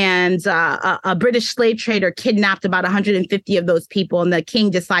 And a British slave trader kidnapped about 150 of those people. And the king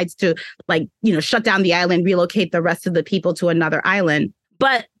decides to shut down the island, relocate the rest of the people to another island.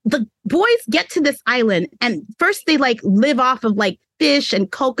 But the boys get to this island and first they live off of fish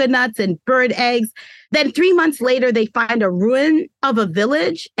and coconuts and bird eggs. Then 3 months later, they find a ruin of a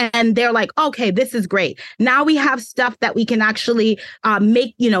village and they're like, okay, this is great. Now we have stuff that we can actually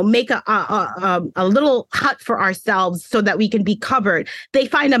make a little hut for ourselves so that we can be covered. They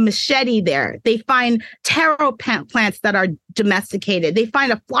find a machete there. They find taro plants that are domesticated. They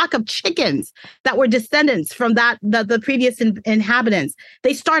find a flock of chickens that were descendants from the previous inhabitants.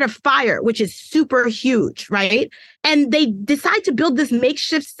 They start a fire, which is super huge, right? And they decide to build this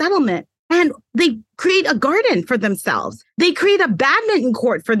makeshift settlement. And they create a garden for themselves. They create a badminton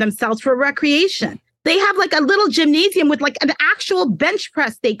court for themselves for recreation. They have like a little gymnasium with like an actual bench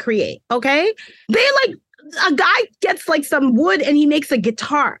press they create. Okay. They like, a guy gets like some wood and he makes a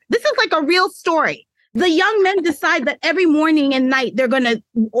guitar. This is like a real story. The young men decide that every morning and night, they're going to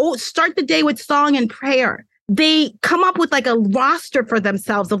start the day with song and prayer. They come up with like a roster for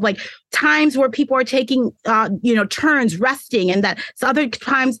themselves of like times where people are taking, turns resting, and that other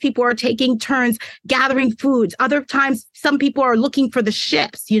times people are taking turns gathering foods. Other times, some people are looking for the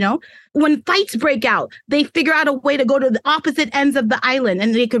ships, When fights break out, they figure out a way to go to the opposite ends of the island,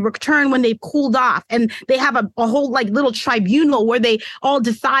 and they could return when they've cooled off. And they have a whole like little tribunal where they all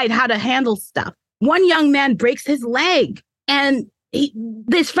decide how to handle stuff. One young man breaks his leg, and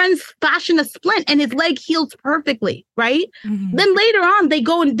his friends fashion a splint and his leg heals perfectly, right? Mm-hmm. Then later on, they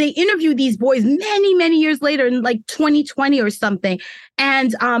go and they interview these boys many, many years later in like 2020 or something.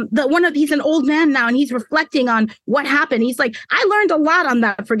 And he's an old man now, and he's reflecting on what happened. He's like, I learned a lot on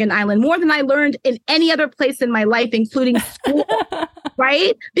that friggin' island, more than I learned in any other place in my life, including school,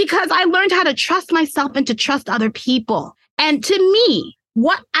 right? Because I learned how to trust myself and to trust other people. And to me,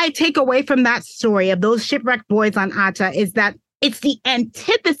 what I take away from that story of those shipwrecked boys on Atta is that it's the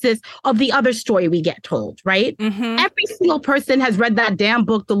antithesis of the other story we get told, right? Mm-hmm. Every single person has read that damn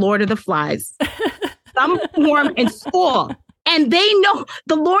book, The Lord of the Flies, some form in school. And they know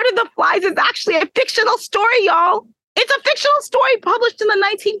The Lord of the Flies is actually a fictional story, y'all. It's a fictional story published in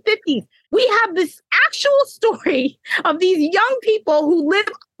the 1950s. We have this actual story of these young people who live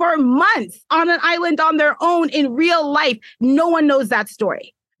for months on an island on their own in real life. No one knows that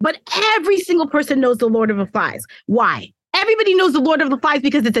story. But every single person knows The Lord of the Flies. Why? Everybody knows The Lord of the Flies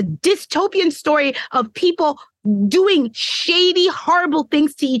because it's a dystopian story of people doing shady, horrible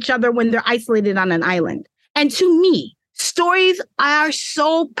things to each other when they're isolated on an island. And to me, stories are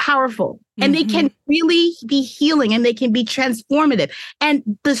so powerful, and they can really be healing, and they can be transformative. And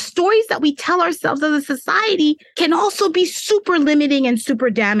the stories that we tell ourselves as a society can also be super limiting and super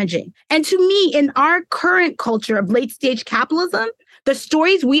damaging. And to me, in our current culture of late stage capitalism, the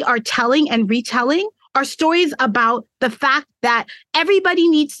stories we are telling and retelling are stories about the fact that everybody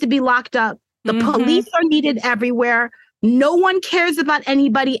needs to be locked up. The police are needed everywhere. No one cares about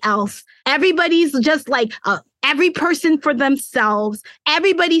anybody else. Everybody's just like every person for themselves.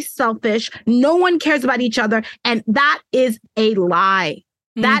 Everybody's selfish. No one cares about each other. And that is a lie.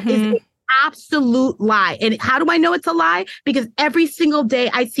 That is an absolute lie. And how do I know it's a lie? Because every single day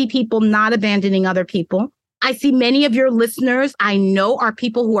I see people not abandoning other people. I see many of your listeners I know are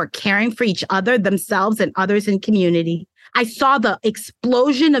people who are caring for each other, themselves, and others in community. I saw the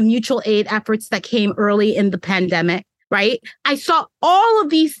explosion of mutual aid efforts that came early in the pandemic, right? I saw all of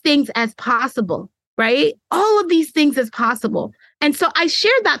these things as possible, right? All of these things as possible. And so I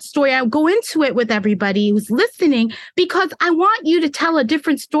shared that story. I go into it with everybody who's listening because I want you to tell a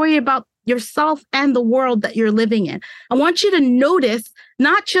different story about yourself and the world that you're living in. I want you to notice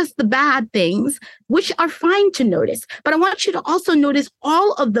not just the bad things, which are fine to notice, but I want you to also notice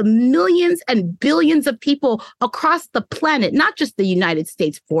all of the millions and billions of people across the planet, not just the United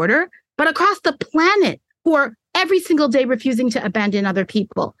States border, but across the planet who are every single day refusing to abandon other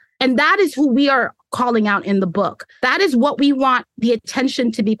people. And that is who we are calling out in the book. That is what we want the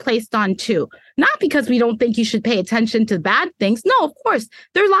attention to be placed on too. Not because we don't think you should pay attention to bad things. No, of course,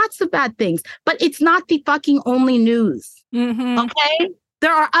 there are lots of bad things, but it's not the fucking only news. Okay?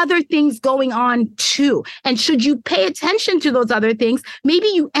 There are other things going on too. And should you pay attention to those other things, maybe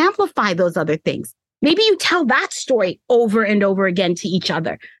you amplify those other things. Maybe you tell that story over and over again to each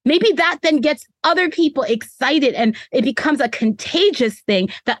other. Maybe that then gets other people excited and it becomes a contagious thing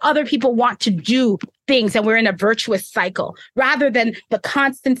that other people want to do things, and we're in a virtuous cycle rather than the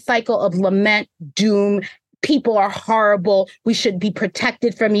constant cycle of lament, doom. People are horrible. We should be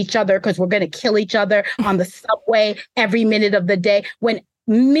protected from each other because we're going to kill each other on the subway every minute of the day, when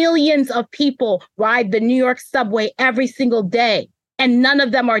millions of people ride the New York subway every single day and none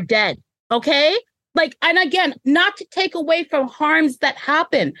of them are dead. Okay? Like, and again, not to take away from harms that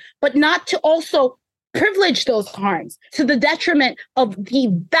happen, but not to also privilege those harms to the detriment of the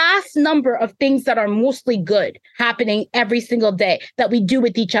vast number of things that are mostly good happening every single day that we do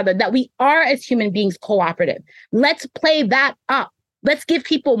with each other, that we are as human beings cooperative. Let's play that up. Let's give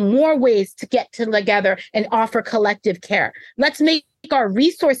people more ways to get together and offer collective care. Let's make our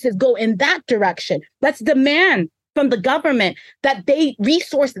resources go in that direction. Let's demand from the government that they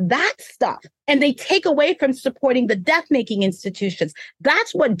resource that stuff and they take away from supporting the death-making institutions.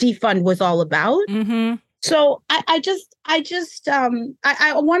 That's what defund was all about. So I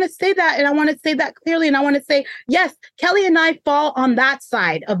want to say that, and I want to say that clearly, and I want to say, yes, Kelly and I fall on that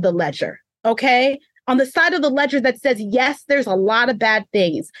side of the ledger, okay? On the side of the ledger that says, yes, there's a lot of bad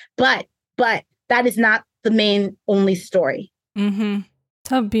things, but that is not the main only story. Mm-hmm.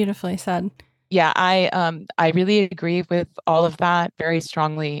 So beautifully said. Yeah, I really agree with all of that very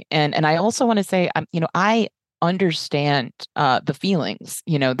strongly. And I also want to say, I understand the feelings,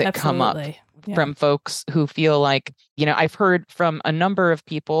 that come up from folks who feel like, I've heard from a number of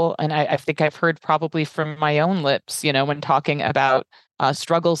people, and I think I've heard probably from my own lips, when talking about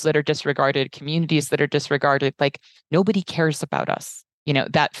struggles that are disregarded, communities that are disregarded, like nobody cares about us.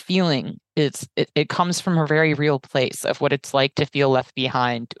 That feeling it comes from a very real place of what it's like to feel left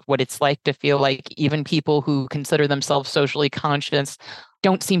behind, what it's like to feel like even people who consider themselves socially conscious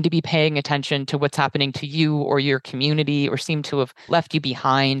don't seem to be paying attention to what's happening to you or your community, or seem to have left you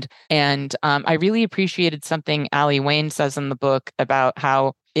behind. And I really appreciated something Ali Wayne says in the book about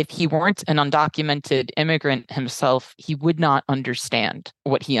how if he weren't an undocumented immigrant himself, he would not understand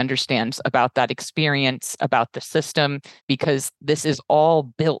what he understands about that experience, about the system, because this is all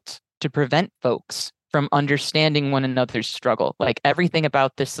built to prevent folks from understanding one another's struggle. Like everything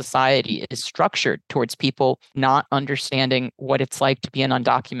about this society is structured towards people not understanding what it's like to be an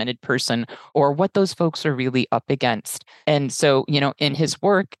undocumented person or what those folks are really up against. And so, in his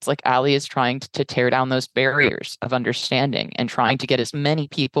work, it's like Ali is trying to tear down those barriers of understanding and trying to get as many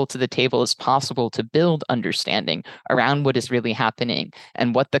people to the table as possible to build understanding around what is really happening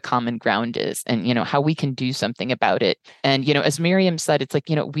and what the common ground is and, how we can do something about it. And, as Mariame said, it's like,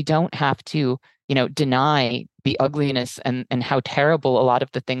 we don't have to deny the ugliness and how terrible a lot of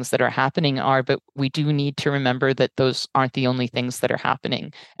the things that are happening are, but we do need to remember that those aren't the only things that are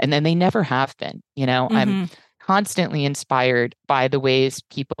happening. And then they never have been, Mm-hmm. I'm constantly inspired by the ways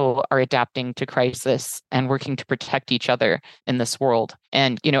people are adapting to crisis and working to protect each other in this world.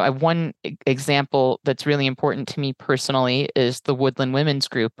 And, one example that's really important to me personally is the Woodland Women's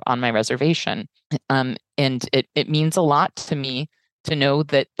Group on my reservation. And it means a lot to me to know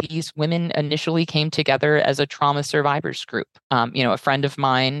that these women initially came together as a trauma survivors group. A friend of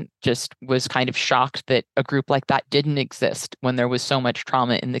mine just was kind of shocked that a group like that didn't exist when there was so much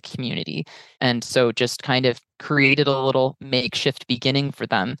trauma in the community. And so just kind of created a little makeshift beginning for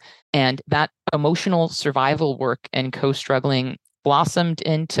them. And that emotional survival work and co-struggling blossomed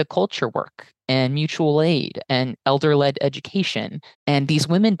into culture work and mutual aid and elder-led education. And these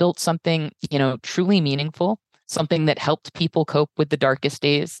women built something, truly meaningful, something that helped people cope with the darkest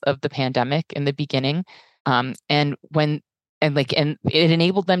days of the pandemic in the beginning. And it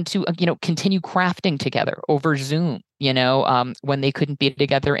enabled them to, continue crafting together over Zoom, when they couldn't be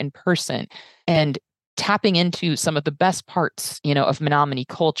together in person, and tapping into some of the best parts, of Menominee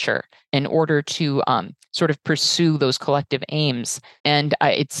culture in order to sort of pursue those collective aims. And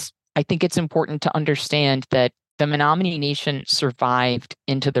I think it's important to understand that the Menominee Nation survived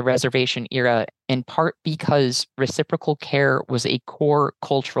into the reservation era in part because reciprocal care was a core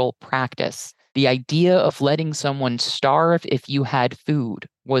cultural practice. The idea of letting someone starve if you had food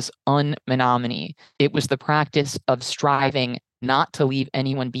was un-Menominee. It was the practice of striving not to leave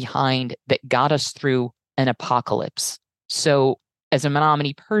anyone behind that got us through an apocalypse. So as a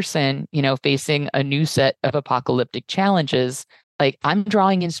Menominee person, facing a new set of apocalyptic challenges, like I'm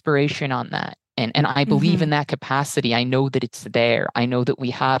drawing inspiration on that. And I believe in that capacity. I know that it's there. I know that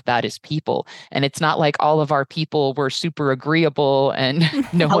we have that as people. And it's not like all of our people were super agreeable and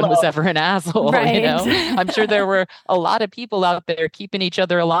no one was ever an asshole, right. I'm sure there were a lot of people out there keeping each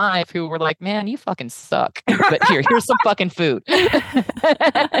other alive who were like, man, you fucking suck. But here's some fucking food.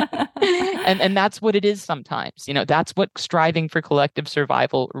 and that's what it is sometimes. That's what striving for collective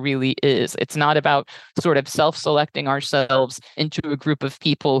survival really is. It's not about sort of self-selecting ourselves into a group of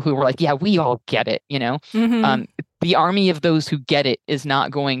people who were like, yeah, we all get it, the army of those who get it is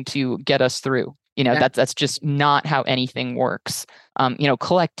not going to get us through. That's just not how anything works.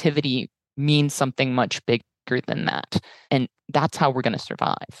 Collectivity means something much bigger than that. And that's how we're going to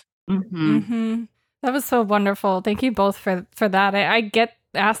survive. That was so wonderful. Thank you both for that. I get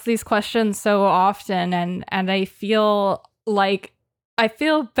asked these questions so often and I feel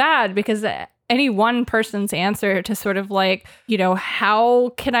bad because any one person's answer to sort of like, how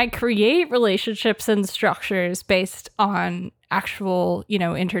can I create relationships and structures based on actual,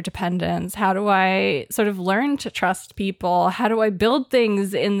 interdependence? How do I sort of learn to trust people? How do I build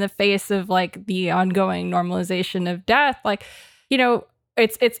things in the face of like the ongoing normalization of death? Like,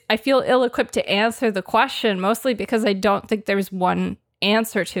 I feel ill-equipped to answer the question, mostly because I don't think there's one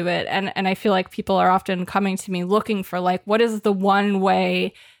answer to it. And I feel like people are often coming to me looking for like, what is the one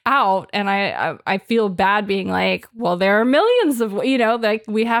way out? And I feel bad being like, well, there are millions of, like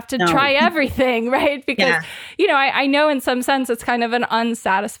we have to try everything, right? Because, I know in some sense it's kind of an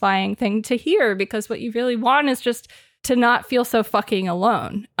unsatisfying thing to hear because what you really want is just to not feel so fucking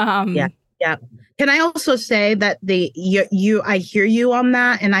alone. Yeah. Can I also say that I hear you on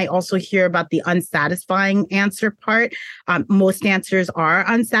that, and I also hear about the unsatisfying answer part. Most answers are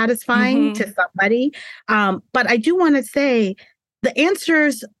unsatisfying to somebody, but I do want to say the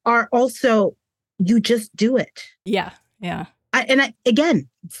answers are also you just do it. Yeah. Again,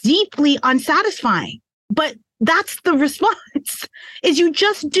 deeply unsatisfying, but that's the response: is you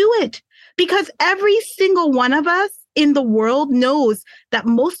just do it, because every single one of us in the world knows that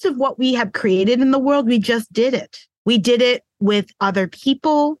most of what we have created in the world, we just did it. We did it with other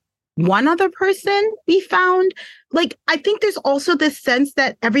people, one other person we found. Like, I think there's also this sense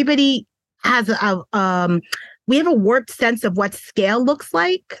that everybody has we have a warped sense of what scale looks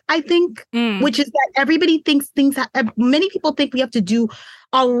like, I think, which is that everybody thinks many people think we have to do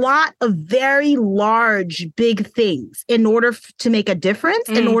a lot of very large, big things in order to make a difference,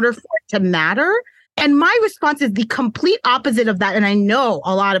 in order for it to matter. And my response is the complete opposite of that. And I know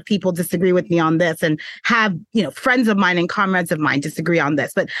a lot of people disagree with me on this, and have, friends of mine and comrades of mine disagree on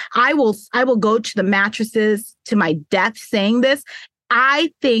this, but I will go to the mattresses to my death saying this.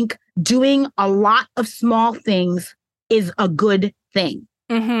 I think doing a lot of small things is a good thing.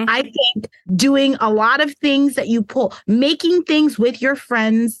 I think doing a lot of things that you pull, making things with your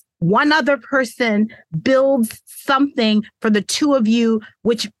friends, one other person builds something for the two of you,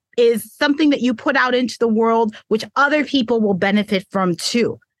 which is something that you put out into the world, which other people will benefit from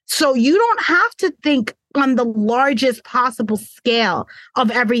too. So you don't have to think on the largest possible scale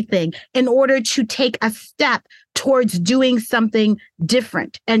of everything in order to take a step towards doing something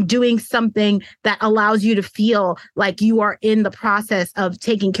different and doing something that allows you to feel like you are in the process of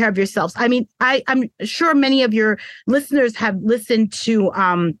taking care of yourselves. I mean, I'm sure many of your listeners have listened to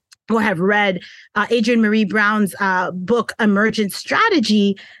or have read Adrienne Marie Brown's book, Emergent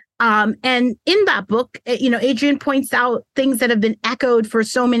Strategy. And in that book, Adrienne points out things that have been echoed for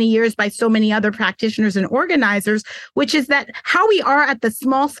so many years by so many other practitioners and organizers, which is that how we are at the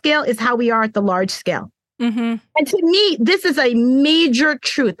small scale is how we are at the large scale. And to me, this is a major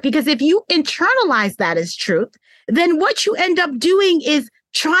truth, because if you internalize that as truth, then what you end up doing is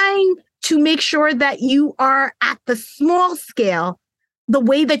trying to make sure that you are at the small scale the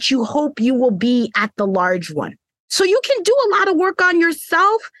way that you hope you will be at the large one. So you can do a lot of work on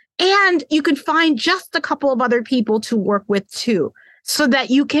yourself, and you can find just a couple of other people to work with too, so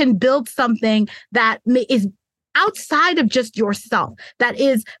that you can build something that is outside of just yourself, that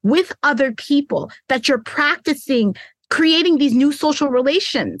is with other people, that you're practicing creating these new social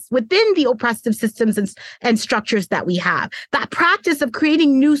relations within the oppressive systems and structures that we have. That practice of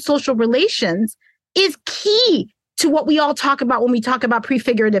creating new social relations is key to what we all talk about when we talk about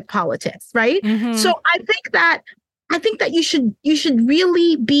prefigurative politics, right? So I think that you should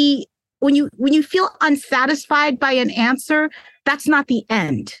really be, when you feel unsatisfied by an answer, that's not the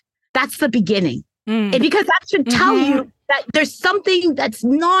end. That's the beginning. And because that should tell you that there's something that's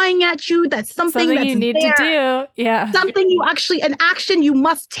gnawing at you, that's something that's you need to do. Yeah. Something an action you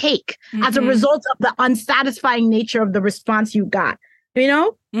must take as a result of the unsatisfying nature of the response you got. Seek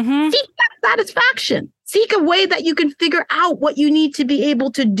that satisfaction. Seek a way that you can figure out what you need to be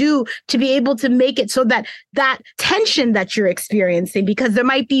able to do to be able to make it so that that tension that you're experiencing, because there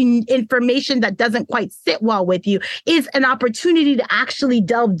might be information that doesn't quite sit well with you, is an opportunity to actually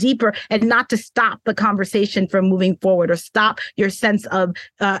delve deeper and not to stop the conversation from moving forward or stop your sense of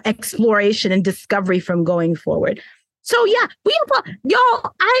exploration and discovery from going forward. So yeah,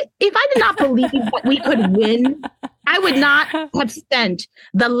 y'all, if I did not believe that we could win, I would not have spent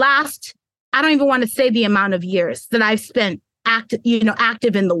the last, I don't even want to say the amount of years that I've spent active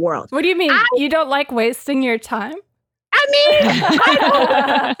in the world. What do you mean? You don't like wasting your time? I mean,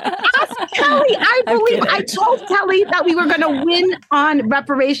 ask Kelly. I told Kelly that we were going to win on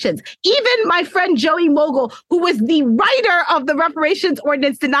reparations. Even my friend Joey Mogul, who was the writer of the reparations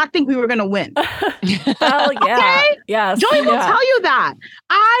ordinance, did not think we were going to win. Hell yeah. Okay? Yes. Joey will tell you that.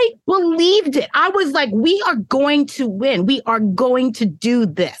 I believed it. I was like, we are going to win. We are going to do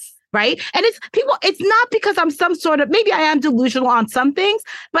this. Right. And it's not because I'm some sort of, maybe I am delusional on some things,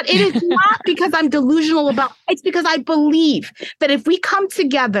 but it is not because I'm delusional it's because I believe that if we come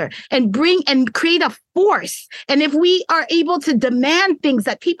together and create a force, and if we are able to demand things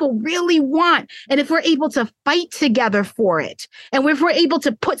that people really want, and if we're able to fight together for it, and if we're able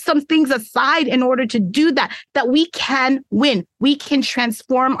to put some things aside in order to do that we can win. We can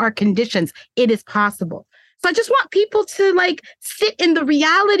transform our conditions. It is possible. So I just want people to sit in the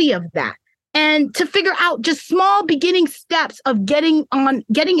reality of that and to figure out just small beginning steps of getting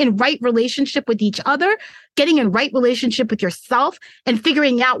in right relationship with each other, getting in right relationship with yourself, and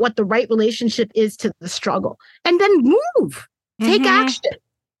figuring out what the right relationship is to the struggle. And then move, take action.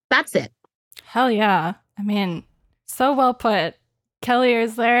 That's it. Hell yeah. I mean, so well put. Kelly,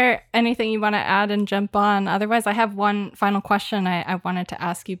 is there anything you want to add and jump on? Otherwise, I have one final question I wanted to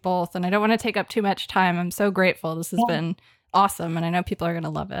ask you both, and I don't want to take up too much time. I'm so grateful. This has been awesome, and I know people are going to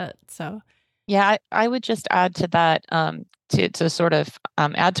love it. So, yeah, I would just add to that, to sort of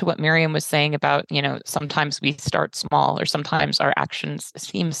add to what Mariame was saying about, sometimes we start small or sometimes our actions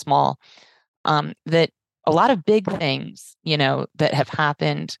seem small, that a lot of big things, that have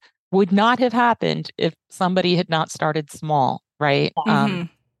happened would not have happened if somebody had not started small. Right.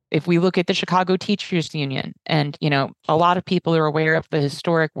 If we look at the Chicago Teachers Union, and, a lot of people are aware of the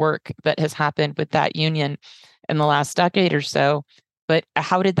historic work that has happened with that union in the last decade or so. But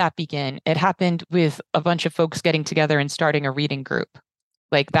how did that begin? It happened with a bunch of folks getting together and starting a reading group.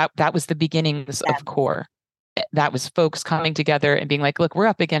 Like that was the beginnings of CORE. That was folks coming together and being like, look, we're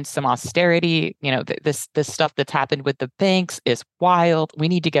up against some austerity. This stuff that's happened with the banks is wild. We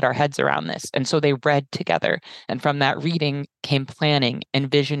need to get our heads around this. And so they read together. And from that reading came planning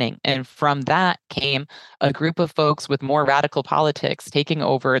and visioning. And from that came a group of folks with more radical politics taking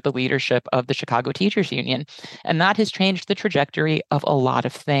over the leadership of the Chicago Teachers Union. And that has changed the trajectory of a lot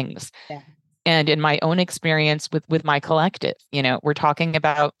of things. Yeah. And in my own experience with my collective, we're talking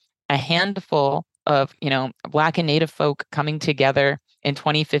about a handful of, Black and Native folk coming together in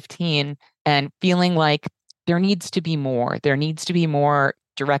 2015 and feeling like there needs to be more. There needs to be more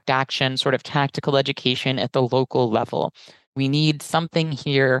direct action, sort of tactical education at the local level. We need something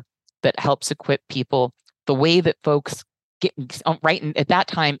here that helps equip people the way that folks get right. And at that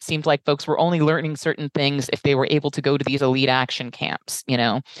time, it seemed like folks were only learning certain things if they were able to go to these elite action camps,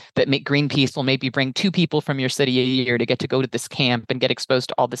 that make Greenpeace will maybe bring 2 people from your city a year to get to go to this camp and get exposed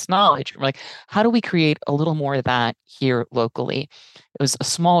to all this knowledge. We're like, how do we create a little more of that here locally? It was a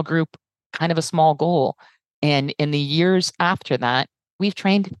small group, kind of a small goal. And in the years after that, we've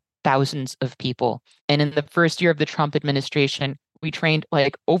trained thousands of people. And in the first year of the Trump administration, we trained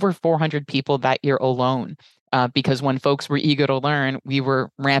like over 400 people that year alone. Because when folks were eager to learn, we were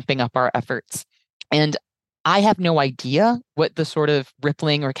ramping up our efforts. And I have no idea what the sort of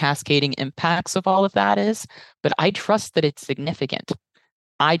rippling or cascading impacts of all of that is, but I trust that it's significant.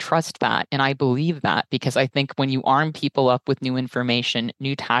 I trust that, and I believe that, because I think when you arm people up with new information,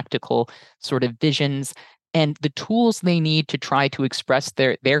 new tactical sort of visions, and the tools they need to try to express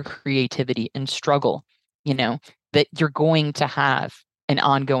their creativity and struggle, that you're going to have an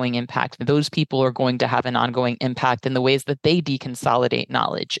ongoing impact. Those people are going to have an ongoing impact in the ways that they deconsolidate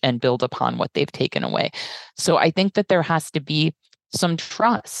knowledge and build upon what they've taken away. So I think that there has to be some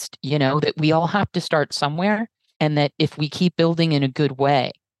trust, that we all have to start somewhere, and that if we keep building in a good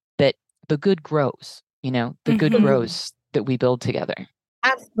way, that the good grows, the good grows that we build together.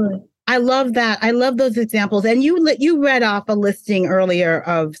 Absolutely. I love that. I love those examples. And you read off a listing earlier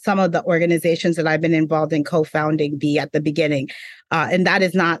of some of the organizations that I've been involved in co-founding at the beginning. And that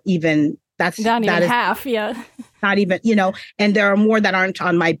is not even, that's not even half. Yeah. Not even, and there are more that aren't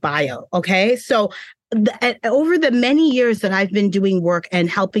on my bio. Okay. So over the many years that I've been doing work and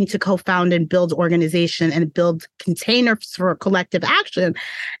helping to co-found and build organization and build containers for collective action.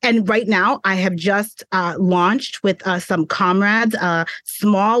 And right now I have just launched with some comrades, a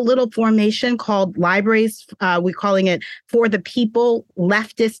small little formation called Libraries. We're calling it For the People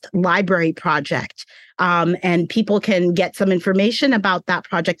Leftist Library Project. And people can get some information about that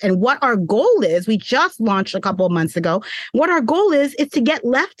project. And what our goal is, we just launched a couple of months ago. What our goal is to get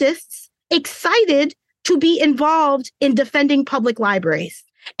leftists excited to be involved in defending public libraries.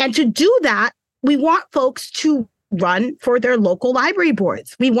 And to do that, we want folks to run for their local library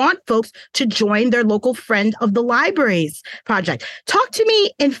boards. We want folks to join their local Friend of the Libraries project. Talk to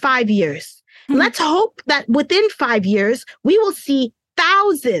me in 5 years. Let's hope that within 5 years, we will see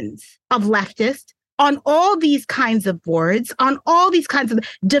thousands of leftists on all these kinds of boards, on all these kinds of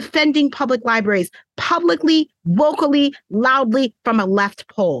defending public libraries, publicly, vocally, loudly from a left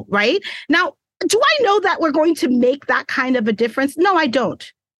pole, right? Now, do I know that we're going to make that kind of a difference? No, I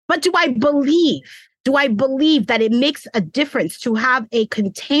don't. But do I believe that it makes a difference to have a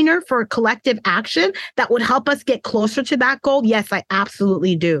container for collective action that would help us get closer to that goal? Yes, I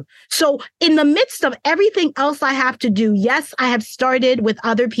absolutely do. So in the midst of everything else I have to do, yes, I have started with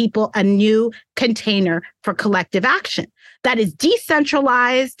other people a new container for collective action that is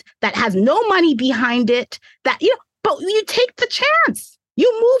decentralized, that has no money behind it, but you take the chance. You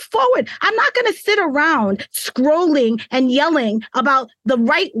move forward. I'm not going to sit around scrolling and yelling about the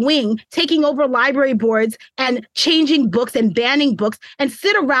right wing taking over library boards and changing books and banning books and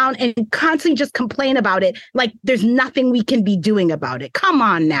sit around and constantly just complain about it like there's nothing we can be doing about it. Come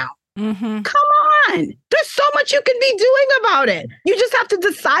on now. Come on. There's so much you can be doing about it. You just have to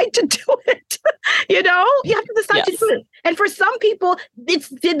decide to do it. You have to decide to do it. And for some people, they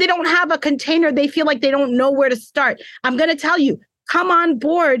don't have a container. They feel like they don't know where to start. I'm going to tell you, come on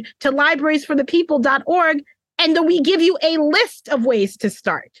board to librariesforthepeople.org, and then we give you a list of ways to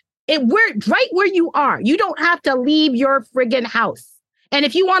start. We're right where you are. You don't have to leave your friggin' house. And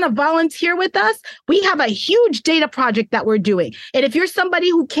if you want to volunteer with us, we have a huge data project that we're doing. And if you're somebody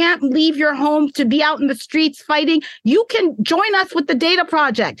who can't leave your home to be out in the streets fighting, you can join us with the data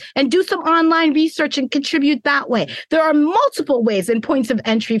project and do some online research and contribute that way. There are multiple ways and points of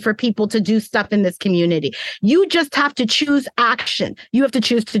entry for people to do stuff in this community. You just have to choose action. You have to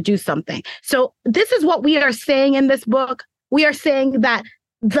choose to do something. So this is what we are saying in this book. We are saying that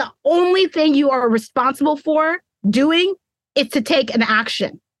the only thing you are responsible for doing is to take an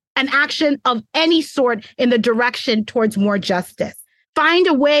action of any sort in the direction towards more justice. Find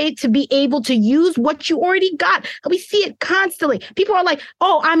a way to be able to use what you already got. We see it constantly. People are like,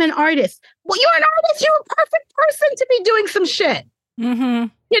 oh, I'm an artist. Well, you're an artist. You're a perfect person to be doing some shit. Mm-hmm.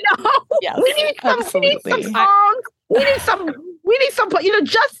 Yes, we need some songs. We need some,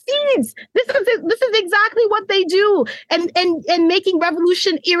 just seeds. This is exactly what they do. And making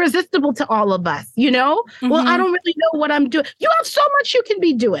revolution irresistible to all of us, Mm-hmm. Well, I don't really know what I'm doing. You have so much you can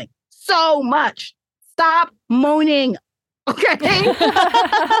be doing. So much. Stop moaning. Okay?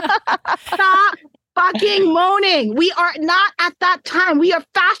 Stop fucking moaning. We are not at that time.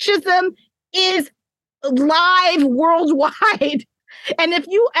 Fascism is live worldwide. And if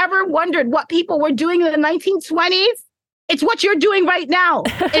you ever wondered what people were doing in the 1920s, it's what you're doing right now.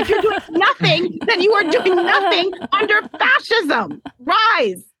 If you're doing nothing, then you are doing nothing under fascism.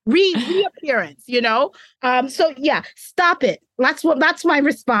 Rise, reappearance, So yeah, stop it. That's my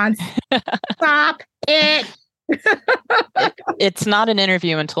response. Stop it. It's not an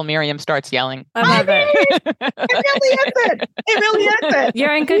interview until Mariame starts yelling. I love it. It really isn't.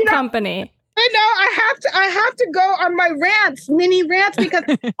 You're in good company. I know I have to go on my mini rants, because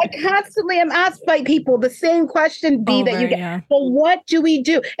I constantly am asked by people the same question, that you get. Yeah. Well, what do we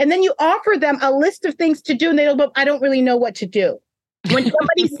do? And then you offer them a list of things to do, and they don't, I don't really know what to do. When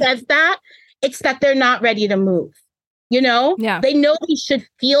somebody says that, it's that they're not ready to move. Yeah. They know they should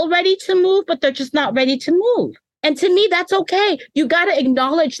feel ready to move, but they're just not ready to move. And to me, that's okay. You got to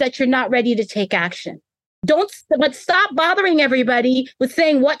acknowledge that you're not ready to take action. But stop bothering everybody with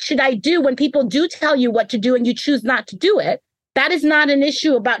saying, what should I do, when people do tell you what to do and you choose not to do it. That is not an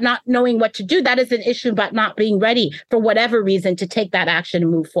issue about not knowing what to do. That is an issue about not being ready for whatever reason to take that action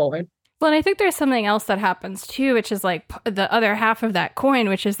and move forward. Well, and I think there's something else that happens too, which is like the other half of that coin,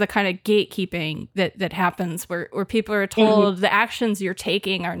 which is the kind of gatekeeping that happens where people are told the actions you're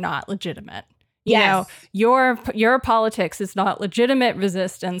taking are not legitimate. Yes. Your politics is not legitimate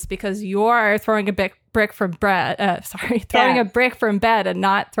resistance because you're throwing a brick from bed, throwing a brick from bed and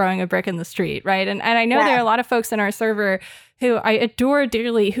not throwing a brick in the street, right? And I know there are a lot of folks in our server who I adore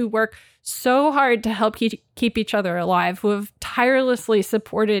dearly, who work so hard to help keep each other alive, who have tirelessly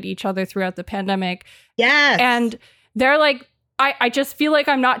supported each other throughout the pandemic. Yes. And they're like, I just feel like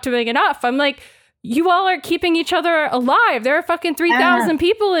I'm not doing enough. I'm like, you all are keeping each other alive. There are fucking 3,000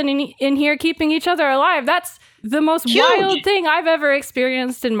 people in here keeping each other alive. That's the most wild thing I've ever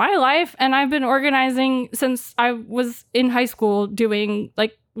experienced in my life. And I've been organizing since I was in high school, doing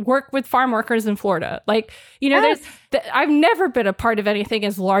like work with farm workers in Florida. Like, I've never been a part of anything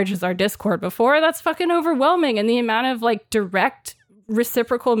as large as our Discord before. That's fucking overwhelming. And the amount of like direct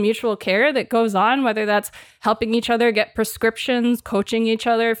reciprocal mutual care that goes on, whether that's helping each other get prescriptions, coaching each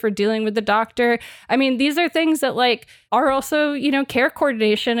other for dealing with the doctor. I mean, these are things that like are also, care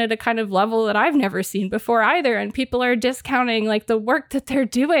coordination at a kind of level that I've never seen before either. And people are discounting like the work that they're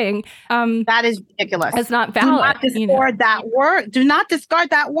doing. That is ridiculous. It's not valid. Do not discard that work. Do not discard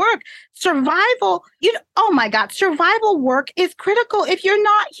that work. Survival, oh my God, survival work is critical. If you're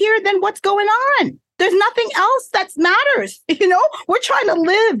not here, then what's going on? There's nothing else that matters. We're trying to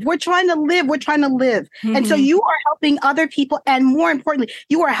live. We're trying to live. Mm-hmm. And so you are helping other people. And more importantly,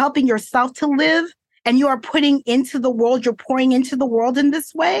 you are helping yourself to live, and you are putting into the world. You're pouring into the world in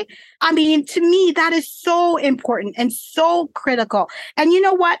this way. I mean, to me, that is so important and so critical. And you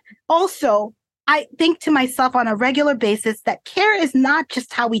know what? Also, I think to myself on a regular basis that care is not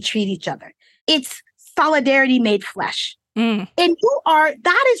just how we treat each other. It's solidarity made flesh. And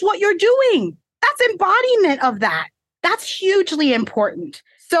that is what you're doing. That's embodiment of that. That's hugely important.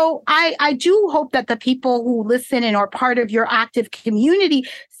 So I do hope that the people who listen and are part of your active community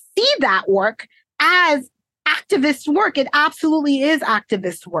see that work as activist work. It absolutely is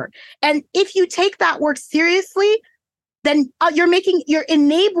activist work. And if you take that work seriously, then you're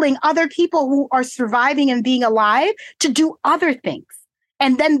enabling other people who are surviving and being alive to do other things.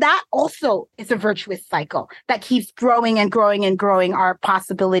 And then that also is a virtuous cycle that keeps growing and growing and growing our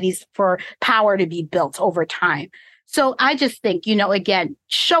possibilities for power to be built over time. So I just think, again,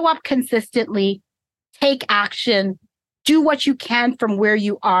 show up consistently, take action, do what you can from where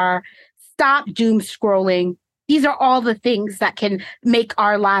you are, stop doom scrolling. These are all the things that can make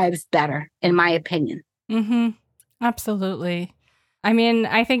our lives better, in my opinion. Mm-hmm. Absolutely. I mean,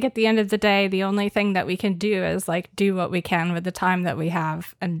 I think at the end of the day, the only thing that we can do is do what we can with the time that we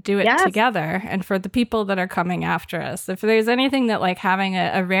have and do it together. And for the people that are coming after us, if there's anything that having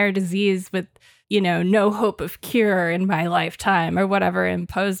a rare disease with, no hope of cure in my lifetime or whatever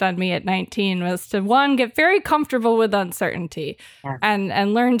imposed on me at 19 was to, one, get very comfortable with uncertainty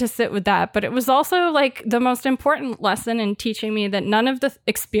and learn to sit with that. But it was also the most important lesson in teaching me that none of the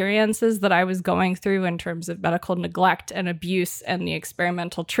experiences that I was going through in terms of medical neglect and abuse and the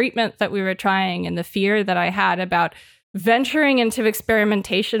experimental treatment that we were trying and the fear that I had about venturing into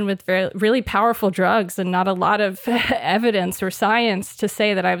experimentation with really powerful drugs and not a lot of evidence or science to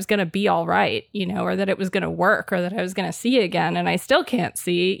say that I was going to be all right, or that it was going to work or that I was going to see again. And I still can't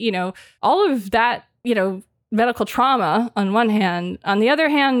see, all of that, medical trauma on one hand. On the other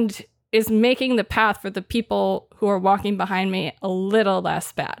hand, is making the path for the people who are walking behind me a little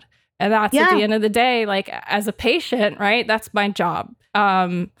less bad. And that's at the end of the day, as a patient, right? That's my job.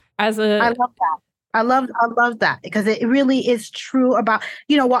 I love that. I love that because it really is true about,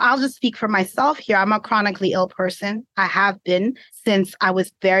 I'll just speak for myself here. I'm a chronically ill person. I have been since I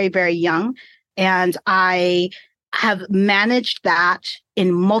was very, very young. And I have managed that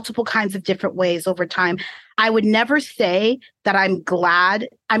in multiple kinds of different ways over time. I would never say that I'm glad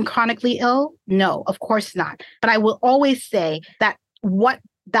I'm chronically ill. No, of course not. But I will always say that what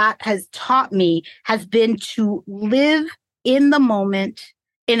that has taught me has been to live in the moment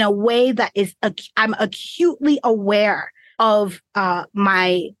in a way that is, I'm acutely aware of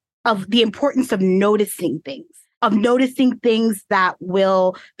the importance of noticing things that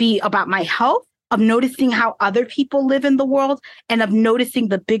will be about my health, of noticing how other people live in the world, and of noticing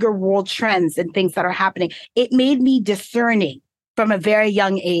the bigger world trends and things that are happening. It made me discerning from a very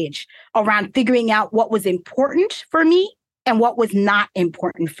young age around figuring out what was important for me and what was not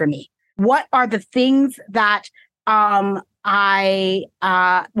important for me. What are the things that I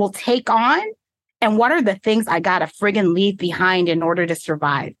will take on, and what are the things I gotta friggin' leave behind in order to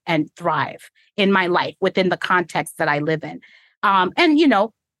survive and thrive in my life within the context that I live in.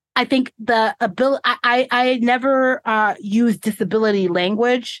 I think the ability, I never use disability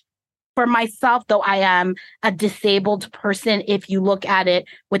language for myself, though I am a disabled person. If you look at it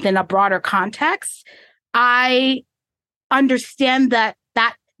within a broader context, I understand that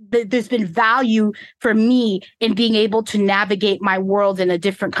there's been value for me in being able to navigate my world in a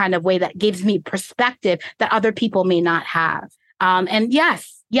different kind of way that gives me perspective that other people may not have. And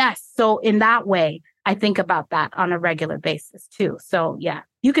yes. So in that way, I think about that on a regular basis too. So yeah,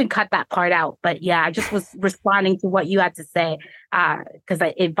 you can cut that part out. But yeah, I just was responding to what you had to say because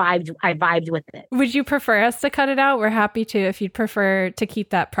I vibed with it. Would you prefer us to cut it out? We're happy to if you'd prefer to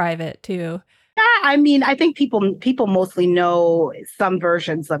keep that private too. I mean, I think people mostly know some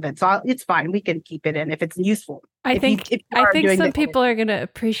versions of it, so it's fine. We can keep it in if it's useful. I think some people are going to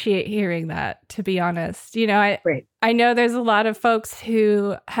appreciate hearing that. To be honest, I know there's a lot of folks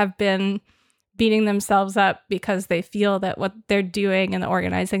who have been beating themselves up because they feel that what they're doing and the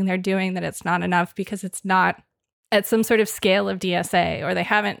organizing they're doing, that it's not enough because it's not at some sort of scale of DSA, or they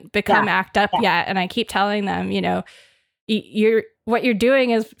haven't become ACT UP yet. And I keep telling them, what you're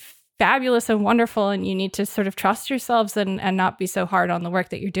doing is fabulous and wonderful, and you need to sort of trust yourselves and not be so hard on the work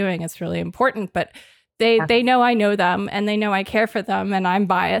that you're doing. It's really important. But they know I know them, and they know I care for them, and I'm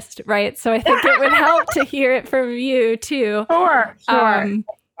biased, right? So I think it would help to hear it from you too. Sure.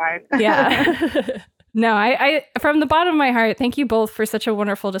 Yeah. No, I from the bottom of my heart, thank you both for such a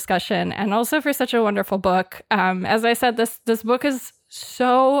wonderful discussion and also for such a wonderful book. As I said, this book is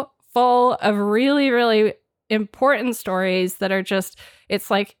so full of really, really important stories that are just, it's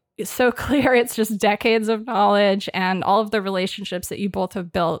so clear. It's just decades of knowledge and all of the relationships that you both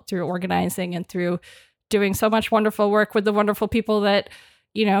have built through organizing and through doing so much wonderful work with the wonderful people that,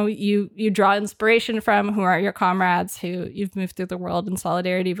 you draw inspiration from, who are your comrades, who you've moved through the world in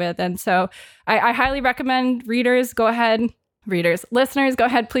solidarity with. And so I highly recommend listeners, go ahead,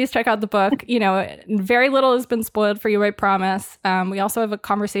 please check out the book. Very little has been spoiled for you, I promise. We also have a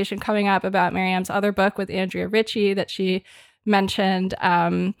conversation coming up about Mariame's other book with Andrea Ritchie that she mentioned.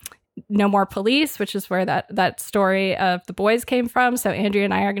 No More Police, which is where that story of the boys came from. So Andrea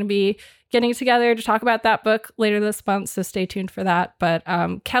and I are going to be getting together to talk about that book later this month. So stay tuned for that. But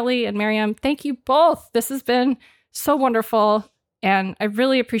Kelly and Mariame, thank you both. This has been so wonderful. And I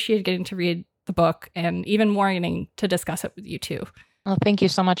really appreciated getting to read the book and even more getting to discuss it with you too. Well, thank you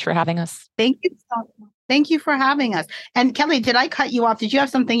so much for having us. Thank you so much. Thank you for having us. And Kelly, did I cut you off? Did you have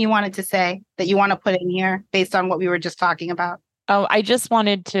something you wanted to say that you want to put in here based on what we were just talking about? Oh, I just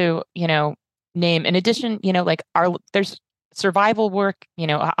wanted to, name, in addition, there's survival work,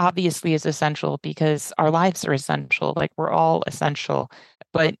 obviously is essential because our lives are essential. Like we're all essential,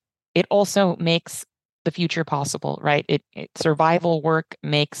 but it also makes the future possible, right? Survival work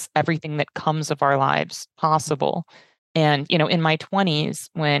makes everything that comes of our lives possible. And, in my 20s,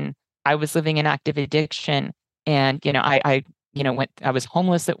 when I was living in active addiction and, I was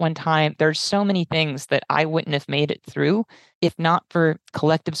homeless at one time. There's so many things that I wouldn't have made it through if not for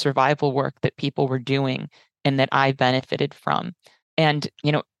collective survival work that people were doing and that I benefited from. And,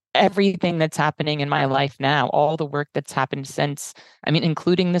 everything that's happening in my life now, all the work that's happened since,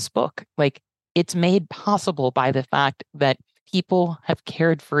 including this book, like it's made possible by the fact that people have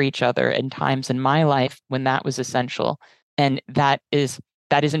cared for each other in times in my life when that was essential. And that is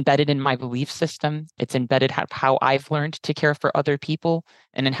embedded in my belief system. It's embedded how I've learned to care for other people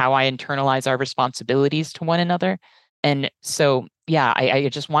and in how I internalize our responsibilities to one another. And so, yeah, I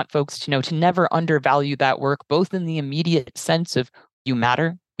just want folks to know to never undervalue that work, both in the immediate sense of you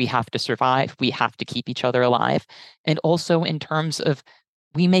matter, we have to survive, we have to keep each other alive, and also in terms of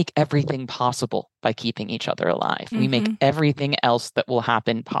we make everything possible by keeping each other alive. Mm-hmm. We make everything else that will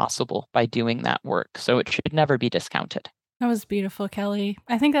happen possible by doing that work. So it should never be discounted. That was beautiful, Kelly.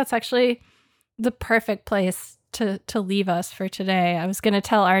 I think that's actually the perfect place to leave us for today. I was going to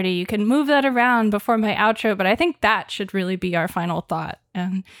tell Artie, you can move that around before my outro, but I think that should really be our final thought.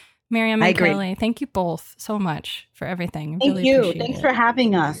 And Mariame and Kelly, thank you both so much for everything. Thank you. Thanks for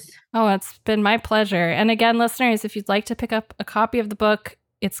having us. Oh, it's been my pleasure. And again, listeners, if you'd like to pick up a copy of the book,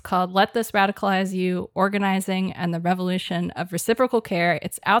 it's called Let This Radicalize You, Organizing and the Revolution of Reciprocal Care.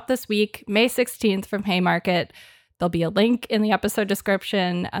 It's out this week, May 16th from Haymarket. There'll be a link in the episode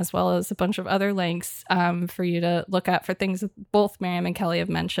description, as well as a bunch of other links for you to look at for things that both Mariame and Kelly have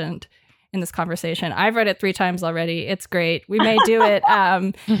mentioned in this conversation. I've read it 3 times already. It's great. We may do it.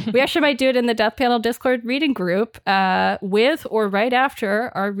 We actually might do it in the Death Panel Discord reading group with or right after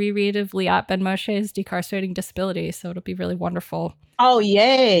our reread of Liat Ben-Moshe's Decarcerating Disability. So it'll be really wonderful. Oh,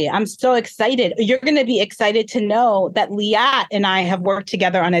 yay. I'm so excited. You're going to be excited to know that Liat and I have worked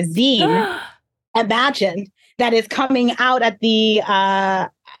together on a zine, Imagine, that is coming out at the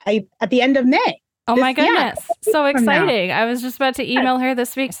end of May. Oh my goodness. Yeah, so exciting. I was just about to email her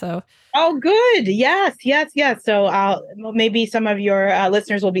this week. So. Oh, good. Yes. So maybe some of your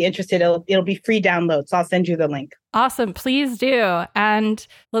listeners will be interested. It'll be free download. So I'll send you the link. Awesome. Please do. And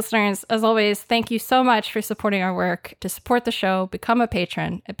listeners, as always, thank you so much for supporting our work. To support the show, become a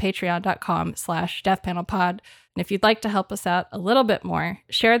patron at patreon.com/deathpanelpod. And if you'd like to help us out a little bit more,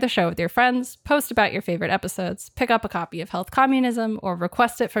 share the show with your friends, post about your favorite episodes, pick up a copy of Health Communism, or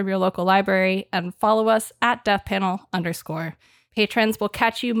request it from your local library, and follow us at deathpanel_. Patrons will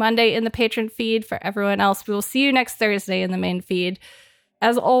catch you Monday in the patron feed. For everyone else, we will see you next Thursday in the main feed.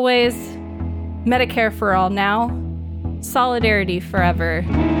 As always, Medicare for all now, solidarity forever.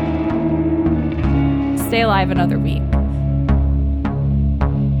 Stay alive another week.